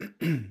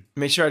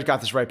make sure I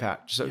got this right,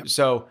 Pat.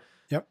 So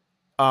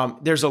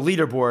there's a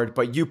leaderboard,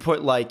 but you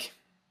put like,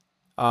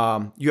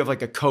 you have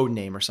like a code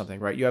name or something,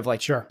 right? You have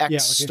like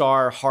X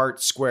star,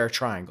 heart, square,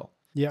 triangle.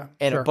 Yeah.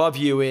 And above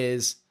you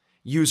is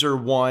user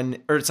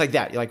 1, or it's like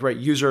that. You're like, right,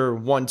 user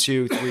 1,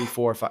 2, 3,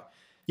 4, 5.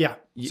 Yeah.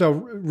 So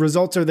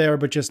results are there,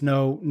 but just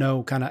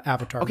no kind of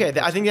avatar. Okay.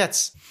 I think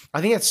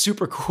that's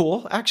super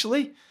cool,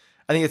 actually.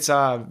 I think it's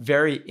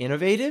very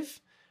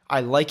innovative. I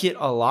like it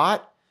a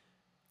lot.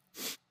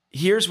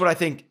 Here's what I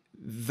think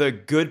the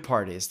good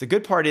part is. The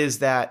good part is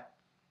that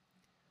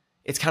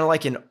it's kind of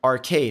like an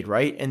arcade,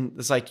 right? And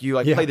it's like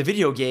you play the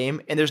video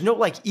game and there's no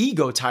like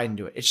ego tied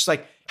into it. It's just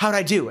like, how'd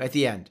I do at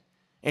the end?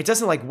 And it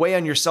doesn't like weigh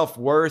on your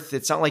self-worth.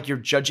 It's not like you're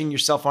judging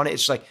yourself on it.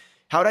 It's just like,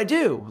 how'd I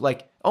do?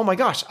 Like, oh my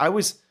gosh, I'm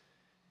in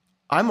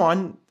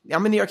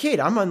the arcade.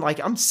 I'm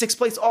 6th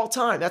place all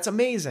time. That's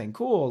amazing.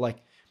 Cool. Like,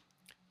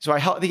 so I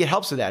think it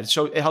helps with that.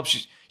 It helps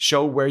you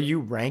show where you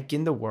rank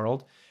in the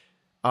world.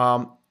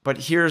 But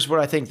here's what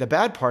I think the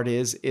bad part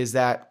is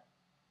that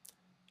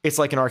it's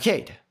like an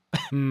arcade.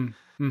 And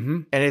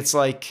it's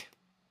like,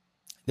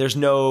 there's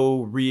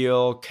no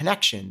real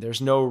connection.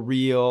 There's no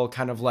real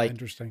kind of like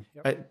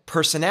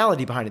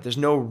personality behind it. There's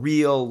no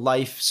real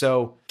life.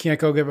 So can't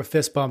go give a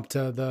fist bump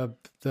to the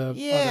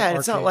and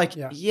it's not like,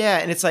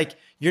 and it's like,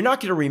 you're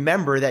not going to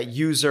remember that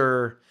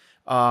user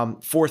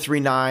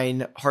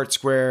 439 heart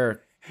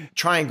square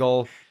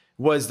triangle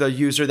was the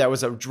user that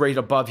was right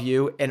above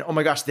you. And oh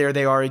my gosh, there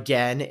they are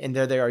again. And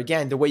there they are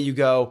again. The way you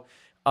go,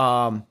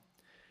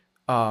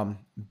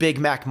 Big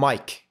Mac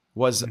Mike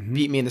was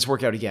beat me in this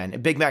workout again.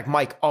 And Big Mac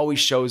Mike always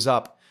shows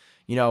up,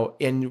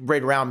 in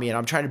right around me. And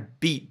I'm trying to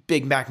beat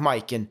Big Mac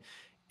Mike. And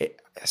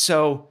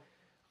so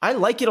I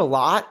like it a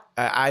lot.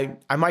 I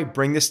might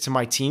bring this to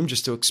my team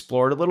just to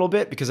explore it a little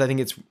bit because I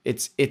think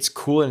it's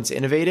cool and it's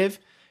innovative.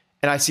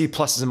 And I see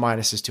pluses and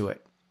minuses to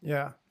it.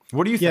 Yeah.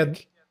 What do you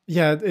think?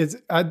 Yeah,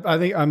 I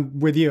think I'm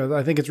with you.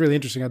 I think it's really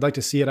interesting. I'd like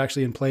to see it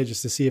actually in play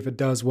just to see if it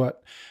does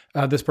what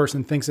this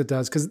person thinks it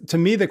does. Because to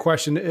me, the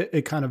question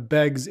it kind of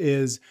begs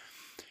is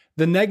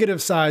the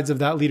negative sides of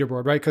that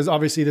leaderboard, right? Because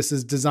obviously this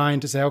is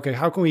designed to say, okay,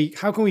 how can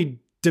we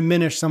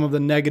diminish some of the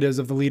negatives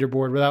of the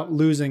leaderboard without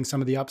losing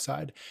some of the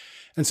upside?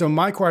 And so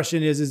my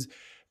question is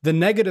the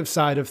negative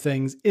side of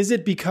things, is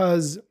it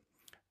because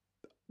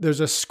there's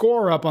a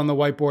score up on the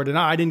whiteboard and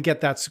I didn't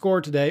get that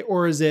score today?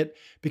 Or is it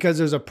because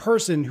there's a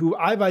person who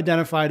I've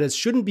identified as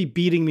shouldn't be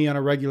beating me on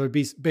a regular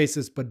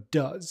basis, but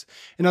does?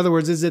 In other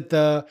words, is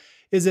the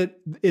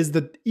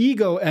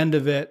ego end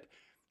of it?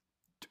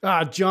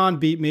 John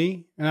beat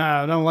me and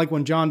I don't like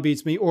when John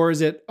beats me. Or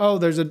is it,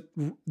 there's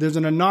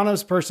an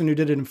anonymous person who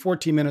did it in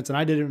 14 minutes and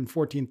I did it in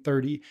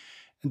 14:30.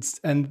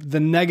 And the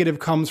negative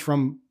comes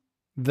from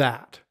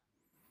that.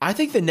 I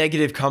think the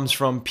negative comes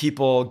from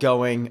people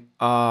going,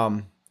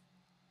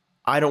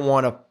 I don't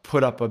want to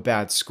put up a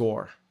bad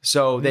score.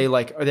 So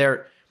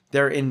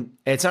they're in,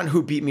 it's not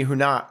who beat me, who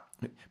not,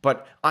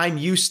 but I'm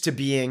used to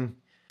being,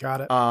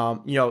 got it.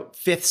 5th,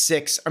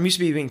 6th, I'm used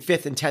to being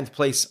 5th and 10th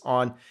place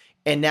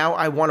and now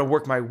I want to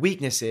work my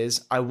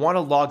weaknesses. I want to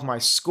log my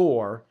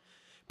score,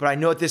 but I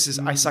know that this is,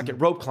 I suck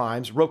at rope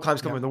climbs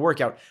come with the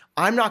workout.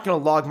 I'm not going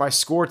to log my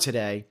score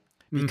today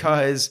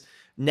because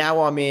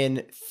now I'm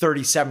in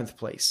 37th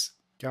place.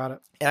 Got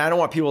it. And I don't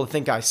want people to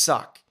think I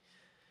suck.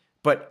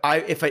 But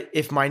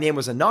if my name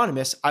was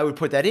anonymous, I would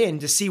put that in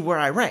to see where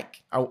I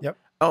rank. Oh,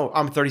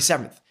 I'm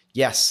 37th.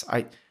 Yes.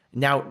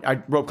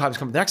 Rope climbs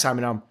come the next time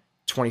and I'm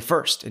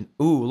 21st. And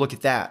ooh, look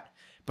at that.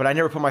 But I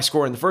never put my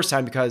score in the first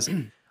time because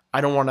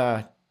I don't want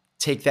to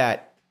take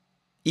that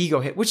ego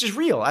hit, which is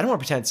real. I don't want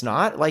to pretend it's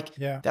not.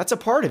 That's a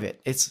part of it.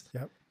 It's,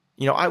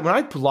 when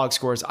I log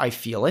scores, I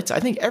feel it. I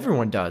think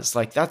everyone does.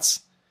 Like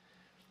that's,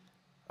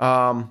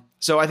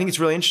 so I think it's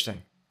really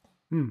interesting.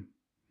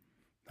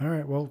 All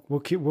right. Well,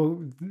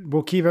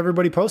 we'll keep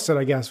everybody posted,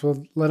 I guess.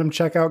 We'll let them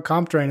check out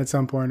CompTrain at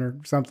some point or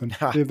something.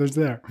 See if there's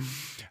there.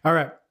 All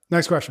right.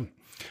 Next question.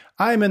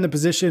 I am in the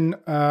position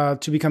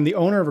to become the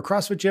owner of a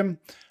CrossFit gym.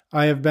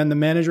 I have been the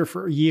manager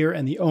for a year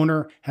and the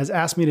owner has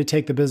asked me to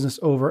take the business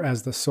over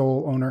as the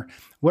sole owner.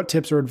 What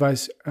tips or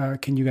advice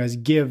can you guys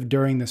give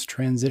during this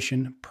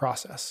transition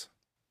process?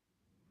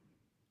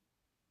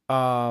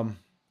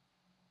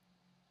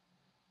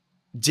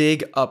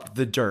 Dig up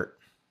the dirt.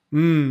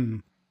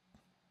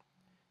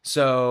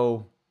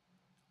 So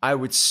I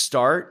would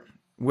start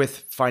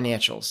with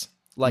financials.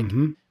 Like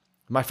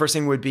my first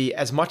thing would be,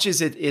 as much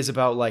as it is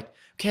about like,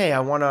 okay, I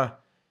want to,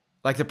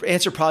 like the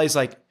answer probably is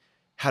like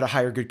how to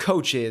hire good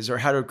coaches or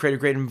how to create a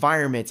great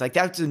environment. Like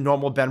that's the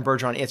normal Ben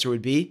Bergeron answer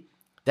would be.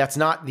 That's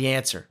not the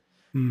answer.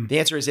 The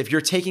answer is, if you're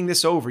taking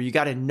this over, you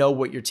got to know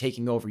what you're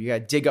taking over. You got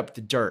to dig up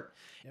the dirt.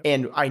 Yep.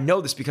 And I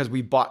know this because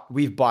we've bought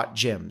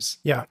gyms.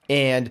 Yeah.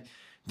 And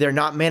they're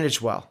not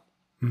managed well,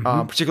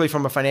 particularly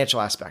from a financial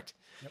aspect.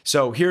 Yep.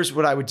 So here's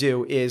what I would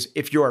do is,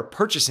 if you're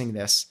purchasing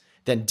this,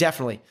 then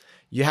definitely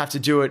you have to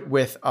do it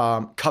with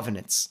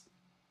covenants.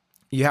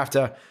 You have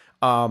to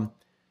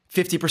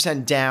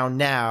 50% down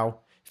now,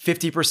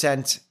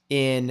 50%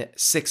 in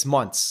 6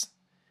 months,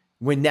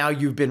 when now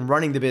you've been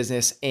running the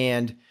business.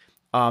 And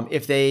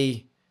if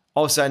they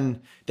all of a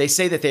sudden they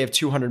say that they have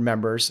 200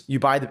 members,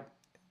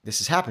 this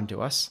has happened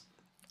to us.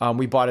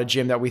 We bought a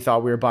gym that we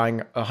thought we were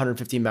buying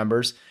 150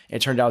 members. And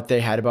it turned out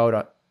they had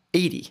about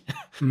 80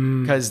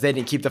 because they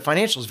didn't keep the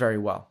financials very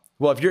well.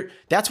 Well,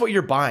 that's what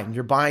you're buying.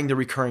 You're buying the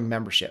recurring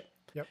membership.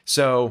 Yep.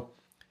 So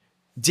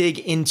dig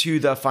into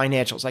the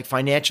financials, like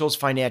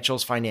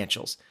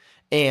financials,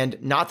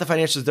 and not the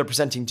financials they're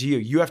presenting to you.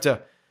 You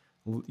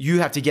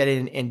have to get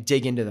in and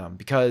dig into them,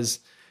 because,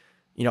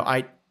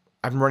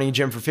 I've been running a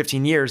gym for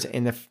 15 years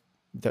and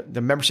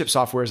the membership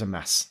software is a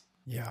mess.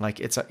 Yeah. Like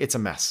it's a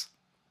mess.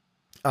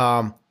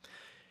 The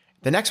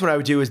next one I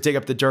would do is dig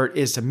up the dirt,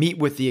 is to meet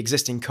with the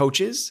existing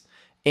coaches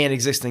and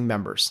existing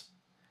members.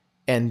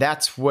 And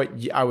that's what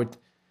I would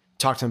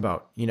talk to them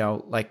about,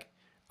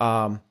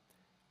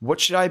 what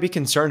should I be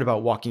concerned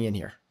about walking in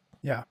here?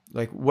 Yeah.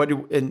 Like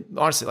and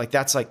honestly, like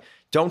that's like,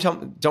 don't tell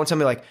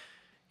me like,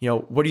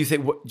 what do you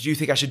think? Do you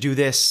think I should do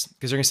this?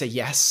 Because they're going to say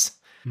yes.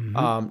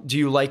 Do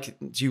you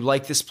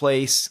like this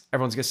place?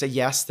 Everyone's going to say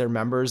yes. They're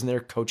members and they're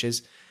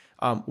coaches.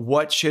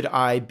 What should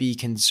I be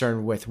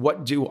concerned with?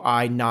 What do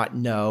I not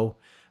know?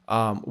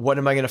 What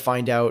am I going to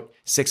find out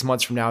 6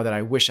 months from now that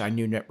I wish I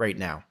knew right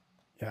now?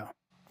 Yeah.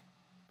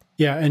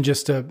 Yeah. And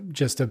just to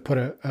put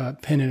a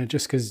pin in it,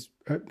 just because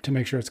to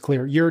make sure it's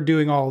clear, you're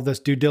doing all of this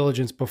due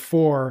diligence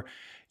before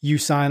you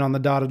sign on the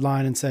dotted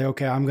line and say,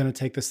 okay, I'm going to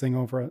take this thing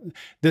over.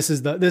 This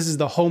is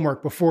the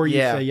homework before you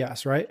say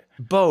yes, right?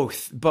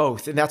 Both.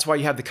 And that's why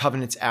you have the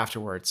covenants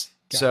afterwards.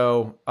 Got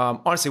so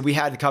honestly, we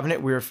had the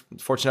covenant. We were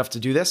fortunate enough to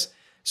do this.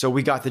 So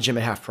we got the gym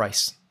at half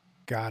price.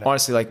 Got it.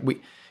 Honestly, like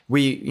we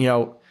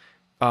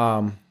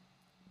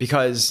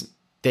because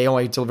they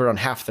only delivered on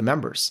half the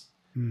members.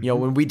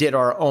 When we did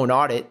our own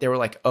audit, they were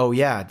like, oh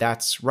yeah,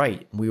 that's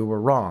right. We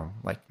were wrong.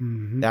 Like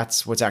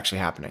that's what's actually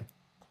happening.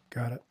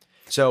 Got it.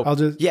 So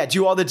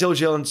do all the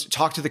diligence,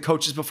 talk to the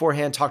coaches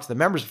beforehand, talk to the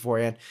members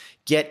beforehand,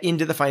 get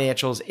into the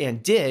financials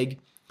and dig.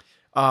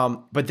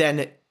 But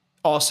then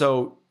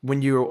also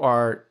when you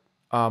are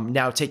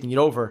now taking it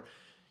over,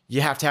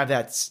 you have to have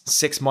that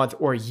 6 month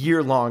or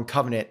year long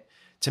covenant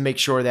to make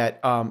sure that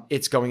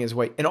it's going his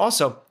way. And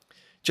also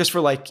just for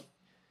like,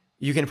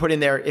 you can put in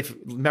there if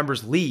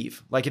members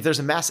leave, like if there's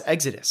a mass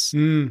exodus,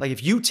 like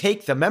if you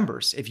take the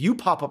members, if you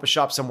pop up a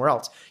shop somewhere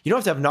else, you don't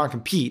have to have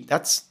non-compete.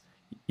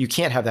 You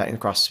can't have that in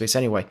across the space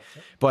anyway.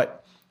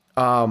 But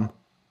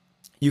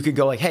you could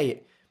go like,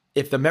 hey,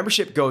 if the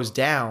membership goes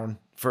down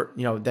for,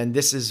 then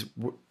this is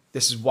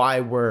why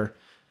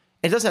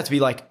it doesn't have to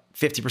be like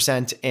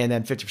 50% and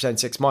then 50% in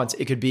 6 months.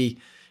 It could be,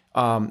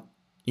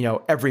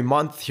 every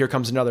month, here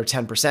comes another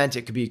 10%.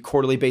 It could be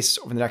quarterly basis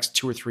over the next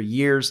 2 or 3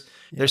 years.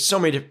 Yeah. There's so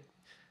many,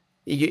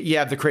 you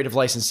have the creative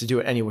license to do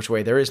it any which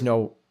way. There is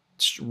no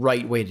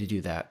right way to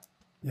do that.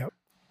 Yep.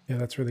 Yeah,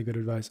 that's really good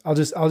advice. I'll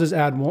just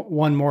add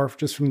one more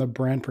just from the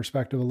brand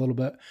perspective a little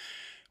bit,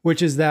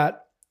 which is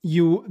that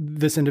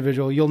this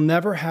individual, you'll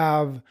never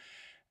have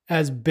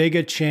as big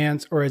a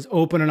chance or as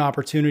open an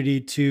opportunity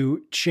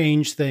to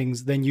change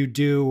things than you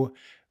do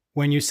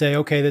when you say,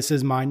 okay, this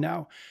is mine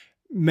now.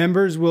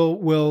 Members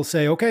will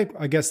say, okay,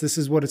 I guess this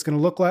is what it's going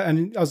to look like.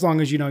 And as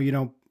long as you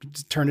don't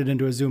turn it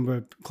into a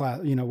Zumba class,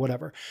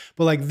 whatever.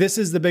 But like, this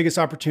is the biggest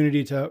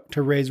opportunity to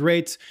raise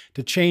rates,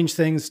 to change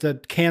things, to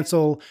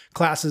cancel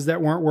classes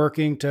that weren't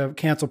working, to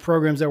cancel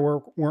programs that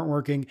weren't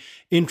working,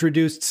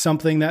 introduced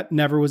something that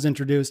never was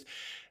introduced.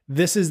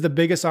 This is the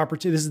biggest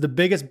opportunity. This is the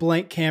biggest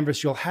blank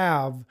canvas you'll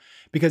have,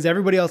 because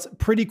everybody else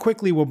pretty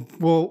quickly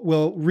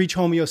will reach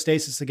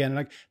homeostasis again.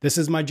 Like, this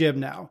is my gym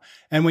now.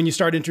 And when you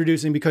start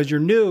introducing, because you're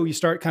new, you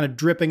start kind of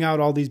dripping out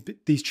all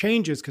these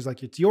changes because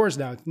like it's yours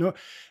now. No,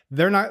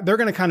 they're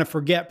going to kind of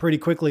forget pretty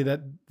quickly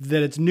that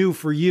it's new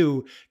for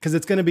you, because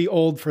it's going to be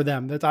old for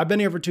them. I've been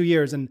here for 2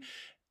 years and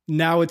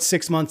now it's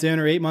 6 months in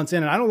or 8 months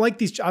in, and I don't like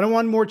these. I don't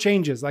want more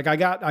changes. Like I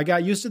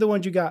got used to the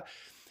ones you got,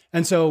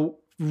 and so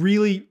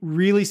really,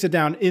 really sit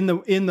down in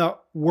the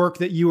work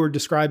that you are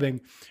describing,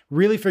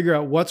 really figure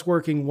out what's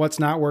working, what's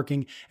not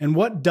working, and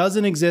what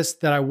doesn't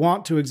exist that I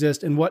want to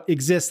exist, and what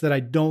exists that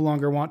I no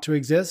longer want to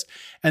exist.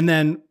 And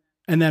then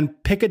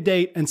pick a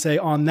date and say,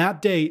 on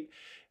that date,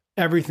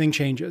 everything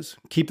changes.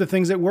 Keep the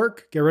things that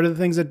work, get rid of the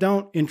things that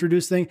don't,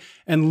 introduce things,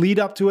 and lead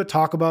up to it,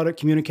 talk about it,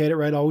 communicate it,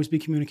 right? Always be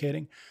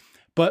communicating.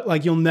 But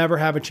like, you'll never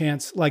have a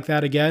chance like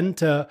that again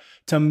to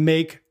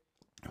make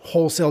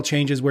wholesale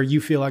changes where you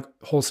feel like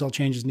wholesale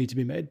changes need to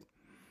be made.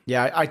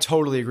 Yeah, I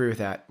totally agree with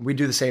that. We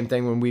do the same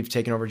thing when we've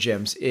taken over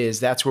gyms.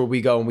 That's where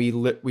we go and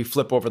we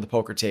flip over the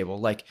poker table.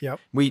 Like, yep.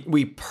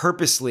 we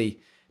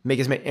purposely make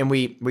and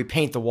we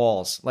paint the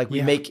walls. Like,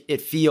 we make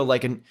it feel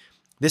like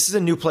this is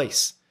a new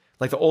place.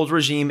 Like, the old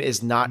regime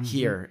is not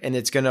here, and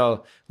it's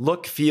gonna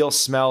look, feel,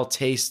 smell,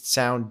 taste,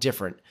 sound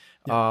different.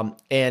 Yeah.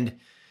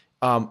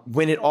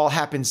 When it all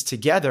happens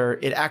together,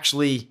 it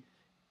actually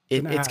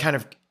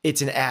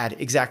it's an ad.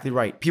 Exactly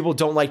right. People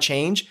don't like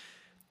change,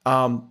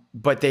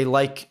 but they'd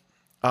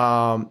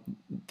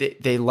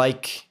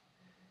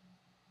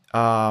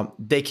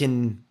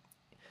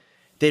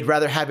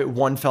rather have it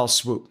one fell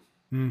swoop,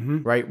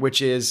 right?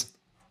 Which is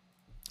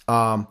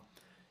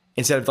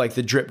instead of like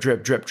the drip,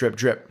 drip, drip, drip,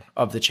 drip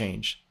of the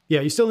change.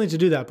 Yeah, you still need to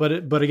do that,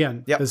 but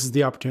again, this is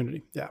the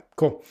opportunity. Yeah,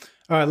 cool.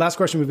 All right, last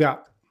question we've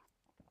got.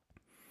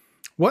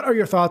 What are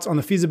your thoughts on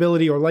the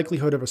feasibility or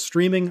likelihood of a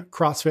streaming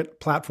CrossFit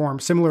platform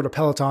similar to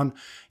Peloton?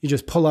 You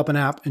just pull up an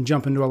app and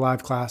jump into a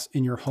live class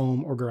in your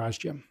home or garage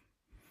gym.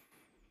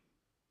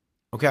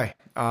 Okay.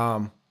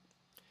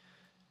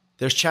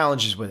 There's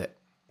challenges with it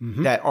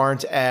that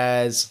aren't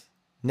as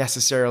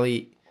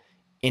necessarily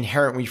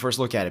inherent when you first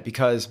look at it,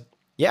 because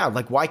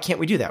like, why can't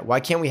we do that? Why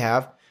can't we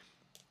have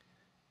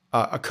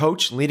a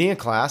coach leading a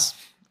class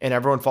and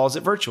everyone follows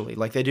it virtually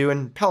like they do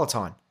in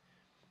Peloton?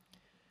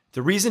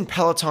 The reason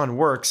Peloton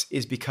works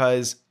is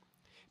because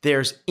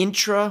there's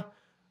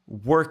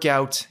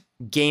intra-workout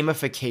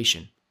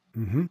gamification.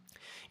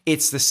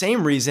 It's the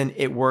same reason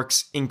it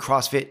works in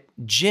CrossFit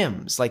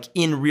gyms, like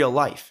in real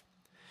life.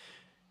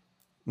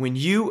 When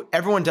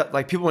everyone does,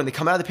 like, people, when they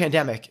come out of the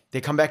pandemic,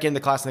 they come back into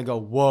the class and they go,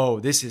 whoa,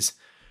 this is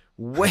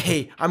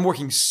I'm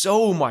working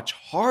so much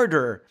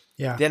harder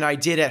than I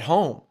did at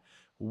home.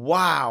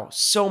 Wow,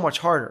 so much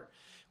harder.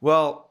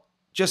 Well,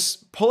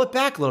 just pull it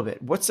back a little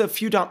bit.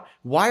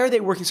 Why are they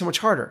working so much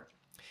harder?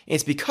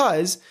 It's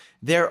because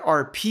there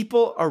are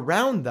people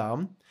around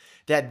them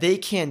that they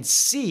can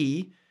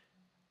see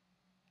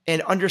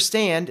and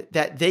understand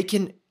that they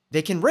can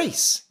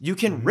race. You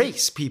can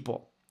race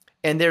people.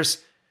 And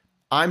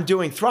I'm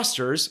doing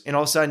thrusters, and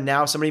all of a sudden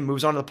now somebody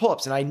moves on to the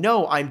pull-ups, and I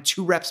know I'm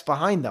 2 reps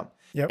behind them.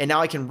 Yep. And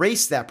now I can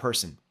race that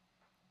person.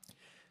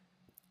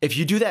 If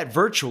you do that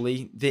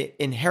virtually, the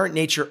inherent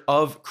nature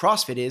of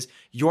CrossFit is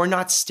you're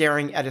not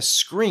staring at a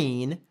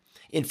screen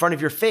in front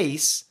of your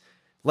face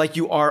like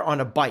you are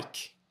on a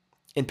bike.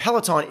 In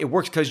Peloton, it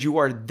works because you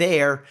are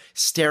there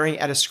staring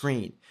at a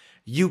screen.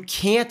 You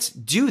can't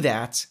do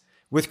that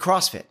with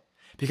CrossFit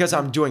because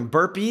I'm doing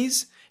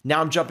burpees.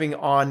 Now I'm jumping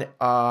on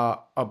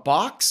a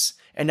box,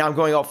 and now I'm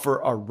going out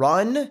for a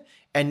run,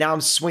 and now I'm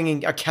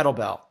swinging a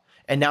kettlebell,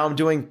 and now I'm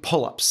doing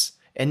pull-ups,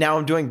 and now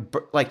I'm doing,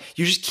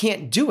 you just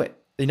can't do it.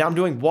 And now I'm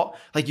doing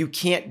you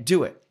can't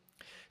do it.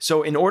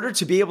 So in order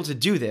to be able to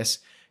do this,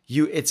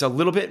 it's a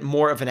little bit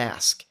more of an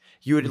ask.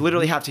 You would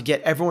literally have to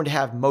get everyone to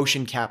have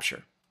motion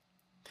capture.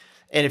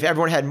 And if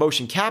everyone had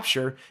motion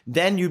capture,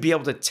 then you'd be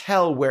able to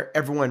tell where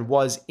everyone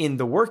was in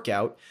the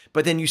workout,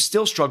 but then you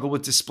still struggle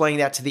with displaying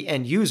that to the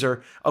end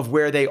user of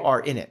where they are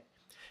in it.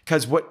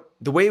 Because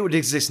the way it would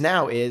exist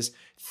now is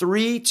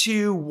 3,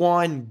 2,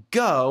 1,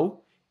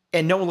 go,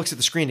 and no one looks at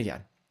the screen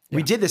again. Yeah.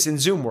 We did this in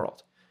Zoom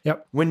world.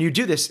 Yep. When you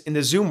do this in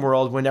the Zoom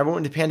world, when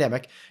everyone in the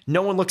pandemic,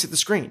 no one looks at the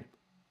screen.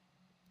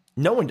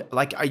 No one,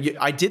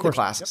 I did the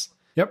classes.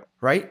 Yep.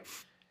 Right?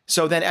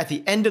 So then at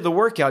the end of the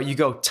workout, you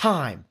go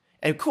time.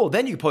 And cool,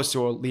 then you post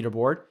to a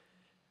leaderboard.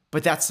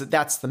 But that's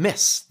the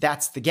miss.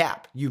 That's the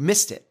gap. You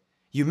missed it.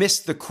 You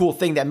missed the cool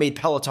thing that made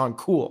Peloton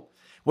cool.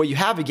 What you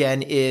have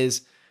again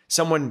is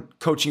someone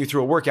coaching you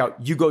through a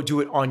workout. You go do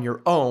it on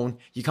your own.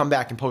 You come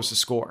back and post a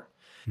score.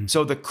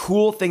 So the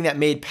cool thing that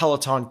made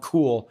Peloton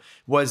cool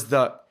was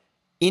the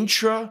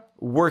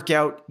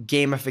intra-workout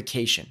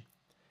gamification,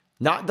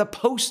 not the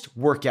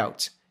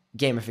post-workout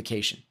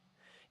gamification.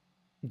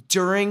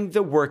 During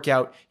the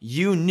workout,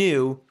 you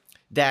knew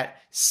that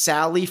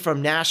Sally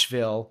from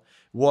Nashville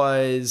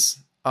was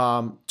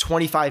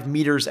 25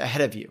 meters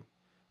ahead of you,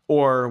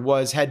 or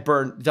had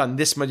done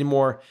this many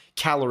more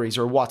calories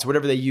or watts,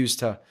 whatever they use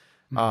to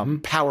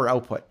power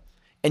output.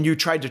 And you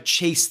tried to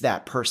chase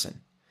that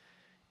person.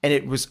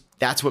 And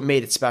that's what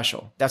made it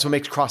special. That's what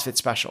makes CrossFit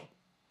special.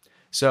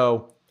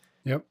 So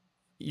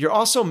you're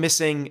also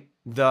missing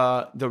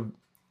the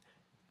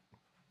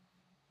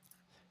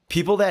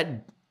people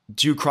that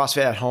do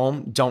CrossFit at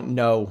home don't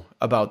know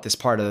about this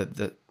part of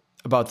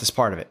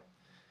it.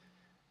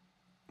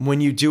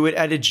 When you do it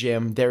at a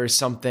gym, there is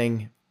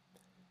something,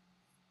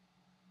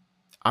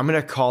 I'm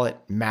going to call it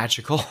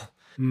magical.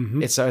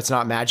 It's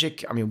not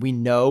magic. I mean, we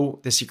know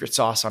the secret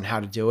sauce on how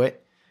to do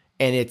it.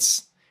 And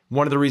it's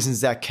one of the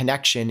reasons that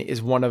connection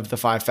is one of the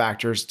 5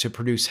 factors to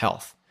produce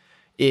health.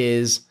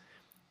 Is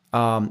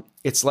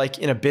it's like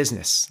in a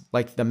business,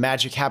 like the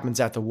magic happens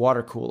at the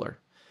water cooler.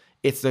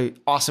 It's the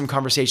awesome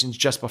conversations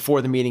just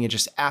before the meeting and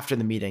just after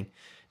the meeting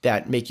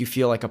that make you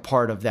feel like a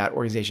part of that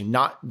organization,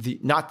 not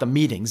the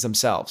meetings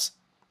themselves.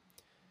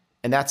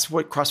 And that's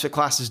what CrossFit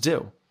classes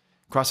do.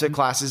 CrossFit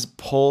classes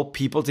pull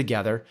people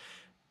together.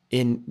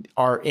 In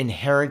our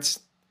inherent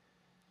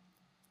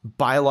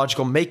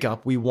biological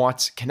makeup, we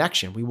want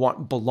connection. We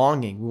want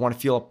belonging. We want to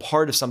feel a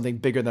part of something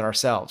bigger than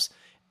ourselves.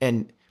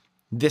 And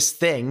this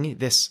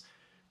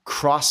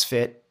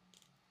CrossFit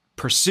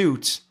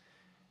pursuit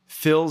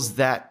fills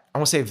that, I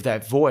won't say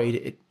that void,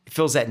 it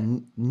fills that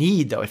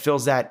need though. It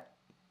fills that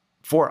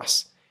for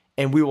us.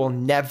 And we will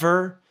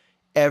never,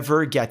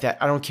 ever get that.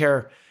 I don't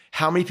care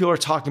how many people are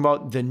talking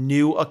about the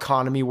new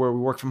economy where we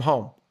work from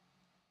home.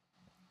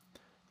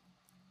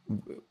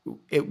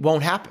 It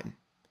won't happen.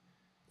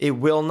 It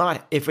will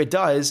not. If it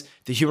does,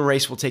 the human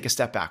race will take a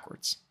step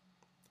backwards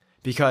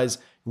because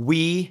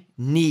we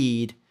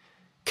need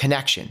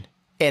connection.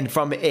 And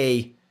from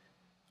a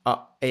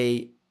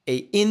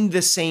in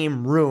the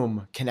same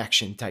room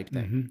connection type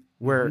thing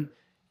where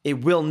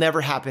it will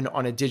never happen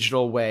on a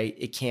digital way.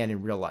 It can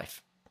in real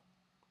life.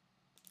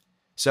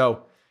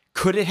 So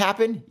could it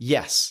happen?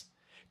 Yes.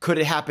 Could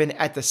it happen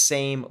at the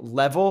same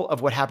level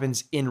of what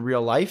happens in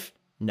real life?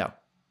 No.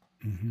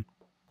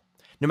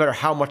 No matter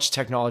how much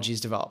technology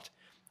is developed,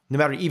 no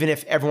matter even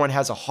if everyone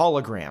has a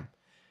hologram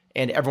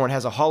and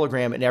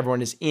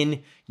everyone is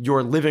in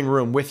your living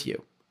room with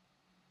you.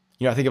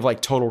 You know, I think of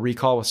like Total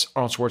Recall with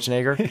Arnold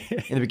Schwarzenegger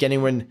in the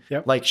beginning when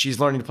like she's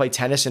learning to play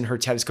tennis and her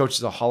tennis coach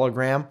is a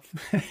hologram,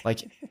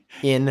 like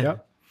in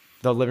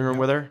the living room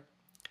with her.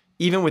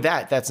 Even with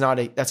that, that's not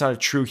a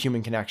true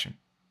human connection.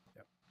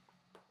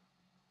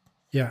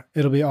 Yeah,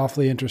 it'll be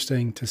awfully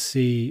interesting to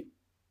see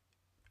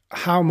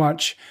how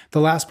much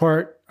the last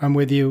part. I'm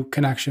with you.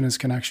 Connection is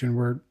connection.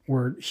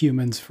 We're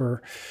humans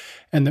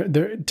and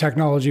the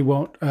technology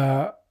won't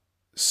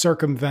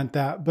circumvent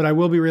that. But I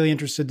will be really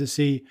interested to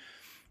see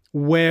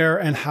where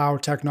and how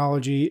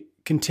technology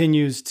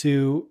continues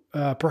to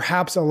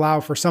perhaps allow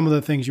for some of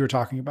the things you were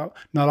talking about.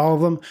 Not all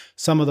of them,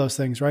 some of those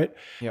things, right?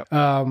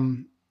 Yeah.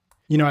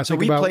 You know,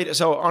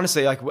 so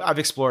honestly, like I've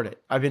explored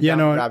it. I've been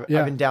I've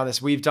been down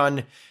this. We've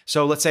done,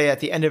 so let's say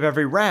at the end of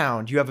every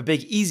round, you have a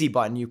big easy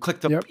button. You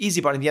click the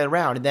easy button at the end of the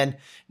round, and then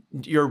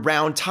your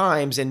round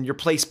times and your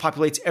place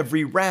populates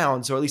every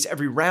round. So at least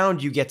every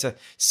round you get to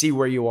see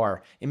where you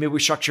are. And maybe we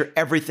structure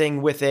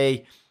everything with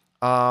a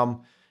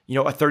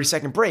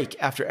 30-second break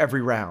after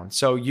every round.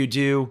 So you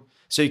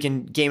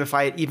can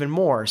gamify it even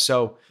more.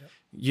 So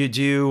you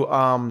do,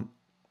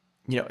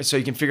 so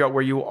you can figure out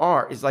where you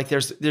are. It's like,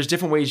 there's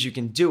different ways you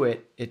can do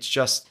it. It's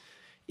just,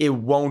 it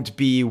won't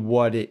be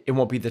it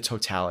won't be the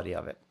totality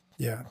of it.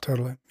 Yeah,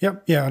 totally.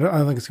 Yep. Yeah. I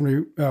don't think it's going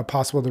to be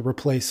possible to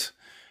replace,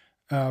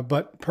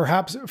 but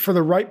perhaps for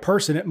the right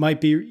person,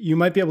 you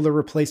might be able to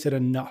replace it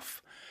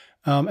enough.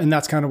 And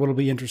that's kind of what'll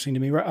be interesting to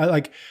me. Right?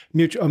 Like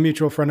a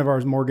mutual friend of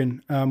ours,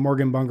 Morgan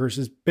Bungers,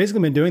 has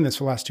basically been doing this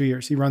for the last 2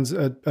 years. He runs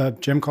a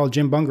gym called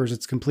Jim Bungers.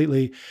 It's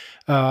completely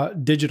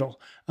digital.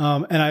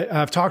 And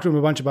I've talked to him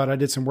a bunch about it. I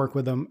did some work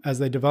with him as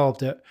he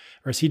developed it.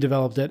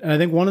 And I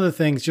think one of the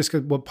things, just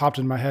because what popped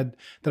in my head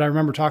that I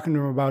remember talking to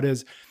him about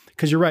is,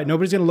 because you're right,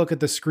 nobody's going to look at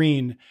the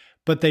screen,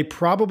 but they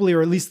probably,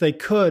 or at least they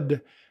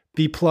could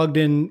be plugged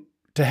in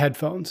to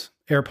headphones,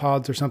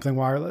 AirPods or something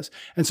wireless.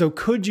 And so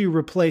could you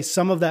replace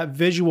some of that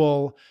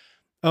visual,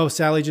 oh,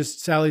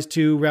 Sally's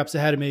 2 reps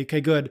ahead of me.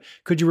 Okay, good.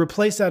 Could you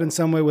replace that in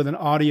some way with an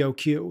audio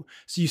cue?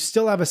 So you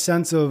still have a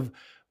sense of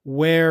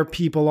where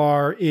people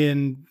are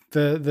in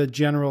the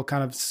general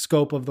kind of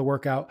scope of the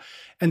workout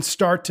and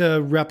start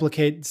to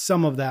replicate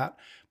some of that.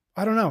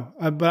 I don't know.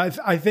 But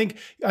I think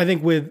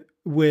with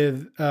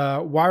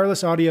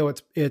wireless audio,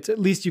 it's at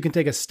least you can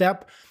take a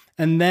step.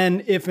 And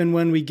then if and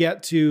when we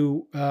get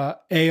to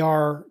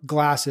AR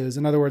glasses,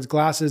 in other words,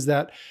 glasses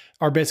that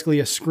are basically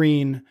a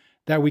screen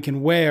that we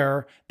can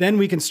wear, then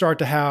we can start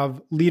to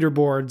have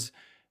leaderboards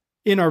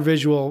in our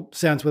visual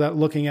sense without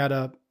looking at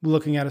a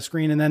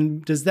screen. And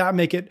then does that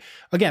make it,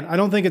 again, I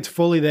don't think it's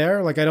fully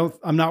there. Like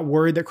I'm not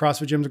worried that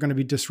CrossFit gyms are going to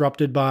be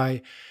disrupted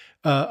by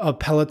a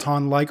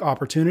Peloton-like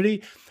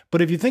opportunity.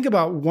 But if you think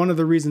about one of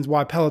the reasons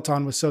why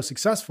Peloton was so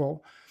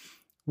successful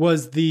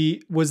was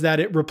that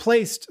it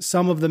replaced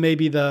some of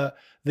the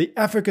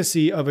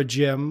efficacy of a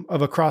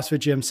CrossFit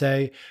gym,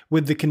 say,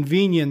 with the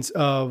convenience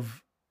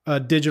of a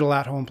digital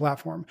at-home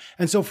platform.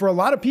 And so for a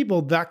lot of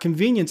people, that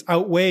convenience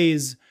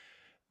outweighs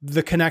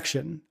the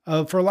connection.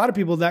 For a lot of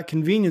people, that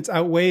convenience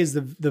outweighs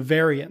the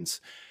variance.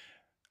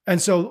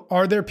 And so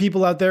are there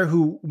people out there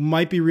who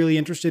might be really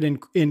interested in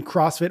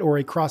CrossFit or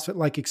a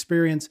CrossFit-like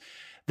experience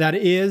that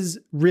is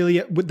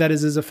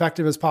as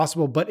effective as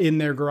possible, but in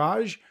their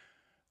garage?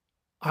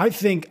 I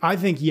think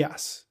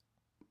yes,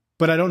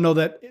 but I don't know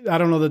that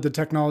the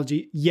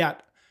technology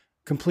yet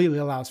completely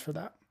allows for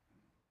that.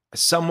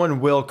 someone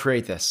will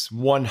create this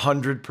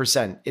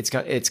 100%.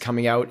 It's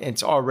coming out, and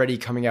it's already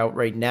coming out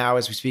right now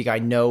as we speak. I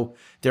know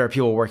there are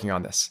people working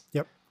on this.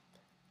 Yep.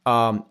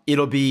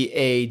 It'll be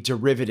a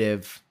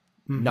derivative,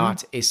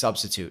 not a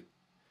substitute.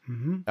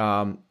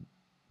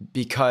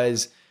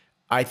 Because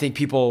I think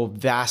people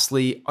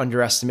vastly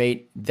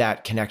underestimate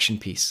that connection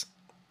piece.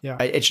 Yeah.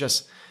 It's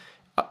just,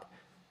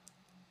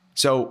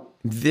 so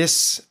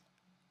this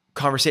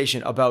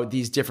conversation about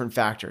these different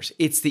factors,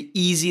 it's the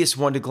easiest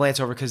one to glance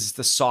over because it's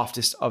the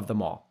softest of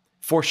them all,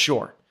 for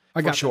sure.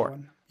 I got that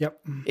one. Yep.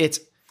 It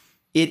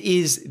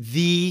is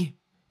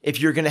if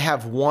you're going to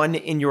have one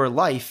in your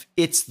life,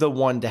 it's the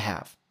one to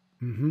have.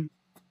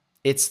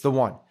 It's the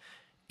one.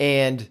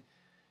 And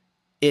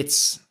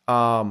it's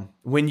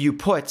when you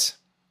put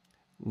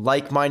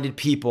like-minded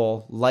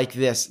people like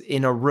this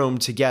in a room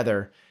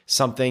together,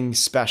 something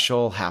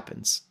special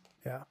happens.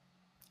 Yeah.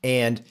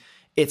 And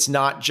it's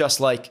not just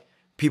like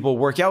people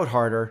work out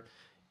harder.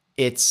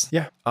 It's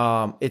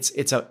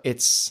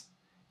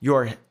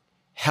your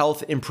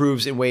health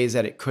improves in ways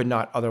that it could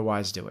not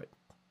otherwise do it.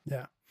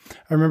 Yeah.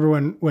 I remember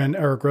when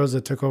Eric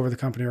Rosa took over the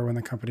company, or when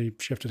the company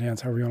shifted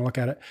hands, however you want to look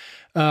at it.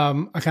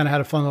 I kind of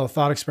had a fun little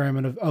thought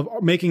experiment of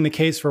making the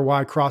case for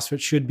why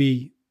CrossFit should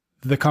be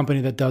the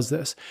company that does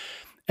this.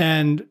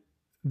 And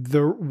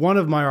one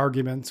of my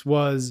arguments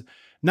was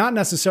not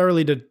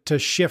necessarily to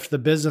shift the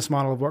business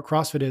model of what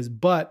CrossFit is,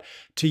 but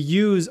to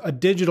use a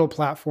digital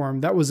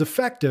platform that was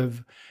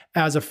effective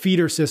as a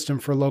feeder system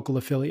for local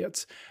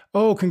affiliates.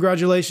 Oh,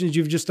 congratulations,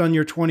 you've just done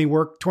your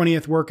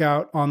 20th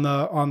workout on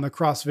the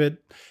CrossFit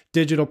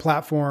digital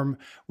platform.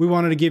 We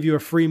wanted to give you a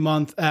free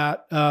month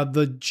at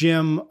the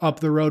gym up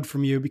the road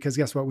from you, because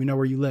guess what? We know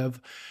where you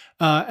live.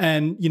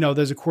 And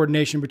there's a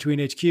coordination between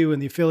HQ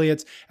and the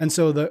affiliates. And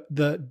so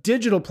the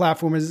digital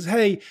platform is,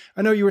 hey,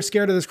 I know you were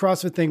scared of this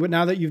CrossFit thing, but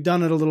now that you've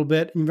done it a little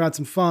bit and you've had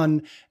some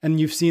fun and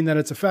you've seen that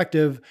it's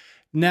effective,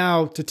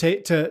 now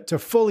to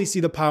fully see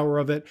the power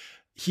of it,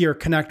 here,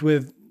 connect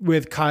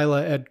with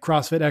Kyla at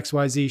CrossFit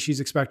XYZ. She's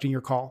expecting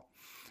your call,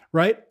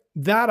 right?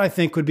 That I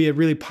think would be a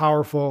really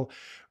powerful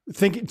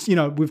thing.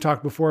 We've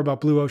talked before about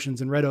blue oceans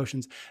and red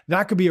oceans.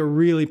 That could be a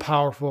really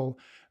powerful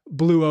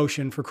blue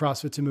ocean for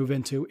CrossFit to move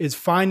into, is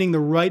finding the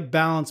right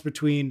balance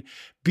between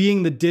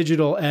being the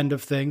digital end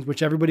of things,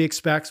 which everybody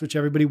expects, which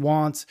everybody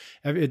wants,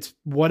 it's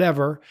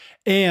whatever,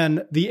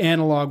 and the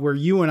analog where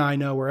you and I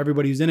know, where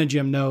everybody who's in a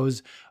gym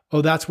knows,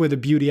 oh, that's where the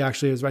beauty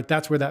actually is, right?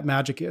 That's where that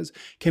magic is.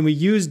 Can we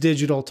use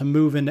digital to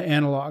move into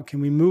analog?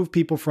 Can we move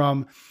people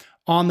from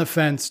on the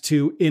fence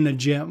to in a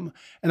gym?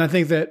 And I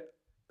think that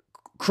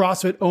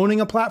CrossFit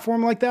owning a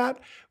platform like that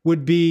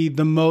would be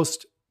the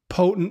most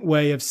potent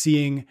way of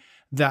seeing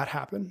that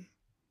happen.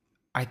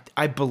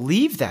 I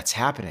believe that's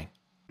happening.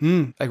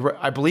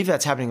 I believe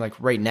that's happening like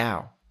right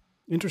now.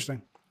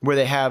 Interesting. Where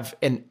they have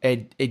a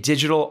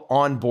digital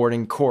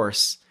onboarding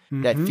course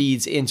that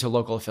feeds into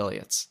local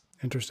affiliates.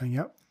 Interesting.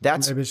 Yep.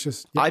 Maybe it's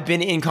just, I've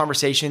been in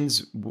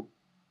conversations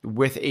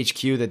with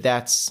HQ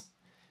that's,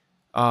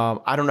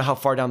 I don't know how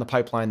far down the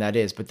pipeline that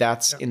is, but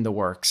that's in the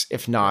works,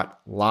 if not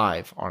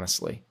live,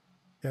 honestly.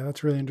 Yeah,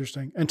 that's really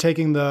interesting. And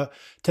taking the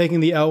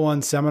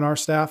L1 seminar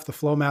staff, the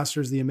flow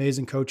masters, the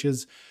amazing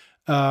coaches,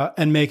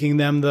 and making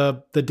them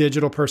the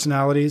digital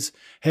personalities.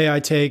 Hey,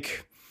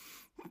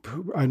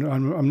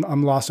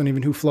 I'm lost on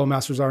even who flow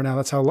masters are now.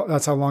 That's how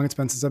long it's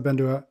been since I've been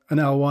to an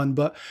L1.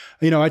 But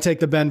I take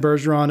the Ben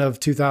Bergeron of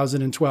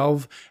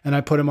 2012 and I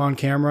put him on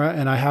camera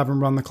and I have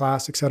him run the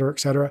class, et cetera, et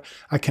cetera.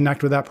 I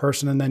connect with that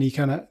person, and then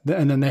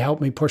and then they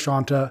help me push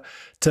on to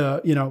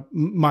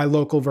my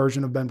local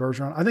version of Ben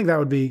Bergeron.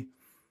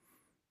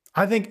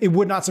 I think it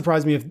would not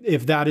surprise me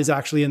if that is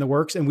actually in the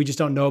works and we just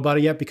don't know about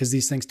it yet, because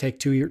these things take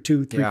 2,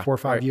 3, 4,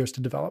 5 years to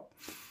develop.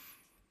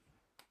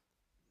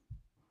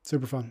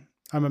 Super fun.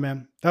 I'm a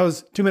man. That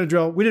was 2-minute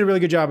drill. We did a really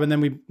good job, and then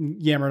we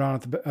yammered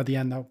on at the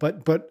end though.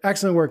 But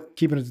excellent work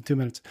keeping it to 2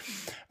 minutes.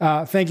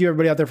 Thank you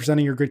everybody out there for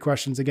sending your good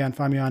questions. Again,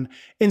 find me on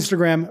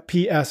Instagram,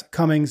 PS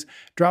Cummings.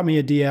 Drop me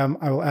a DM.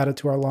 I will add it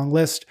to our long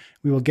list.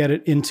 We will get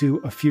it into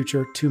a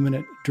future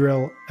 2-minute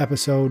drill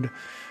episode.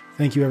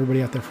 Thank you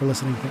everybody out there for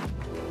listening.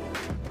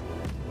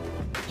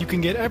 You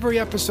can get every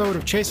episode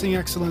of Chasing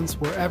Excellence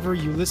wherever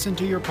you listen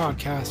to your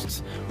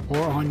podcasts or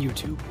on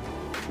YouTube.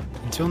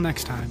 Until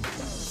next time,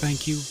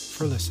 thank you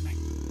for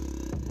listening.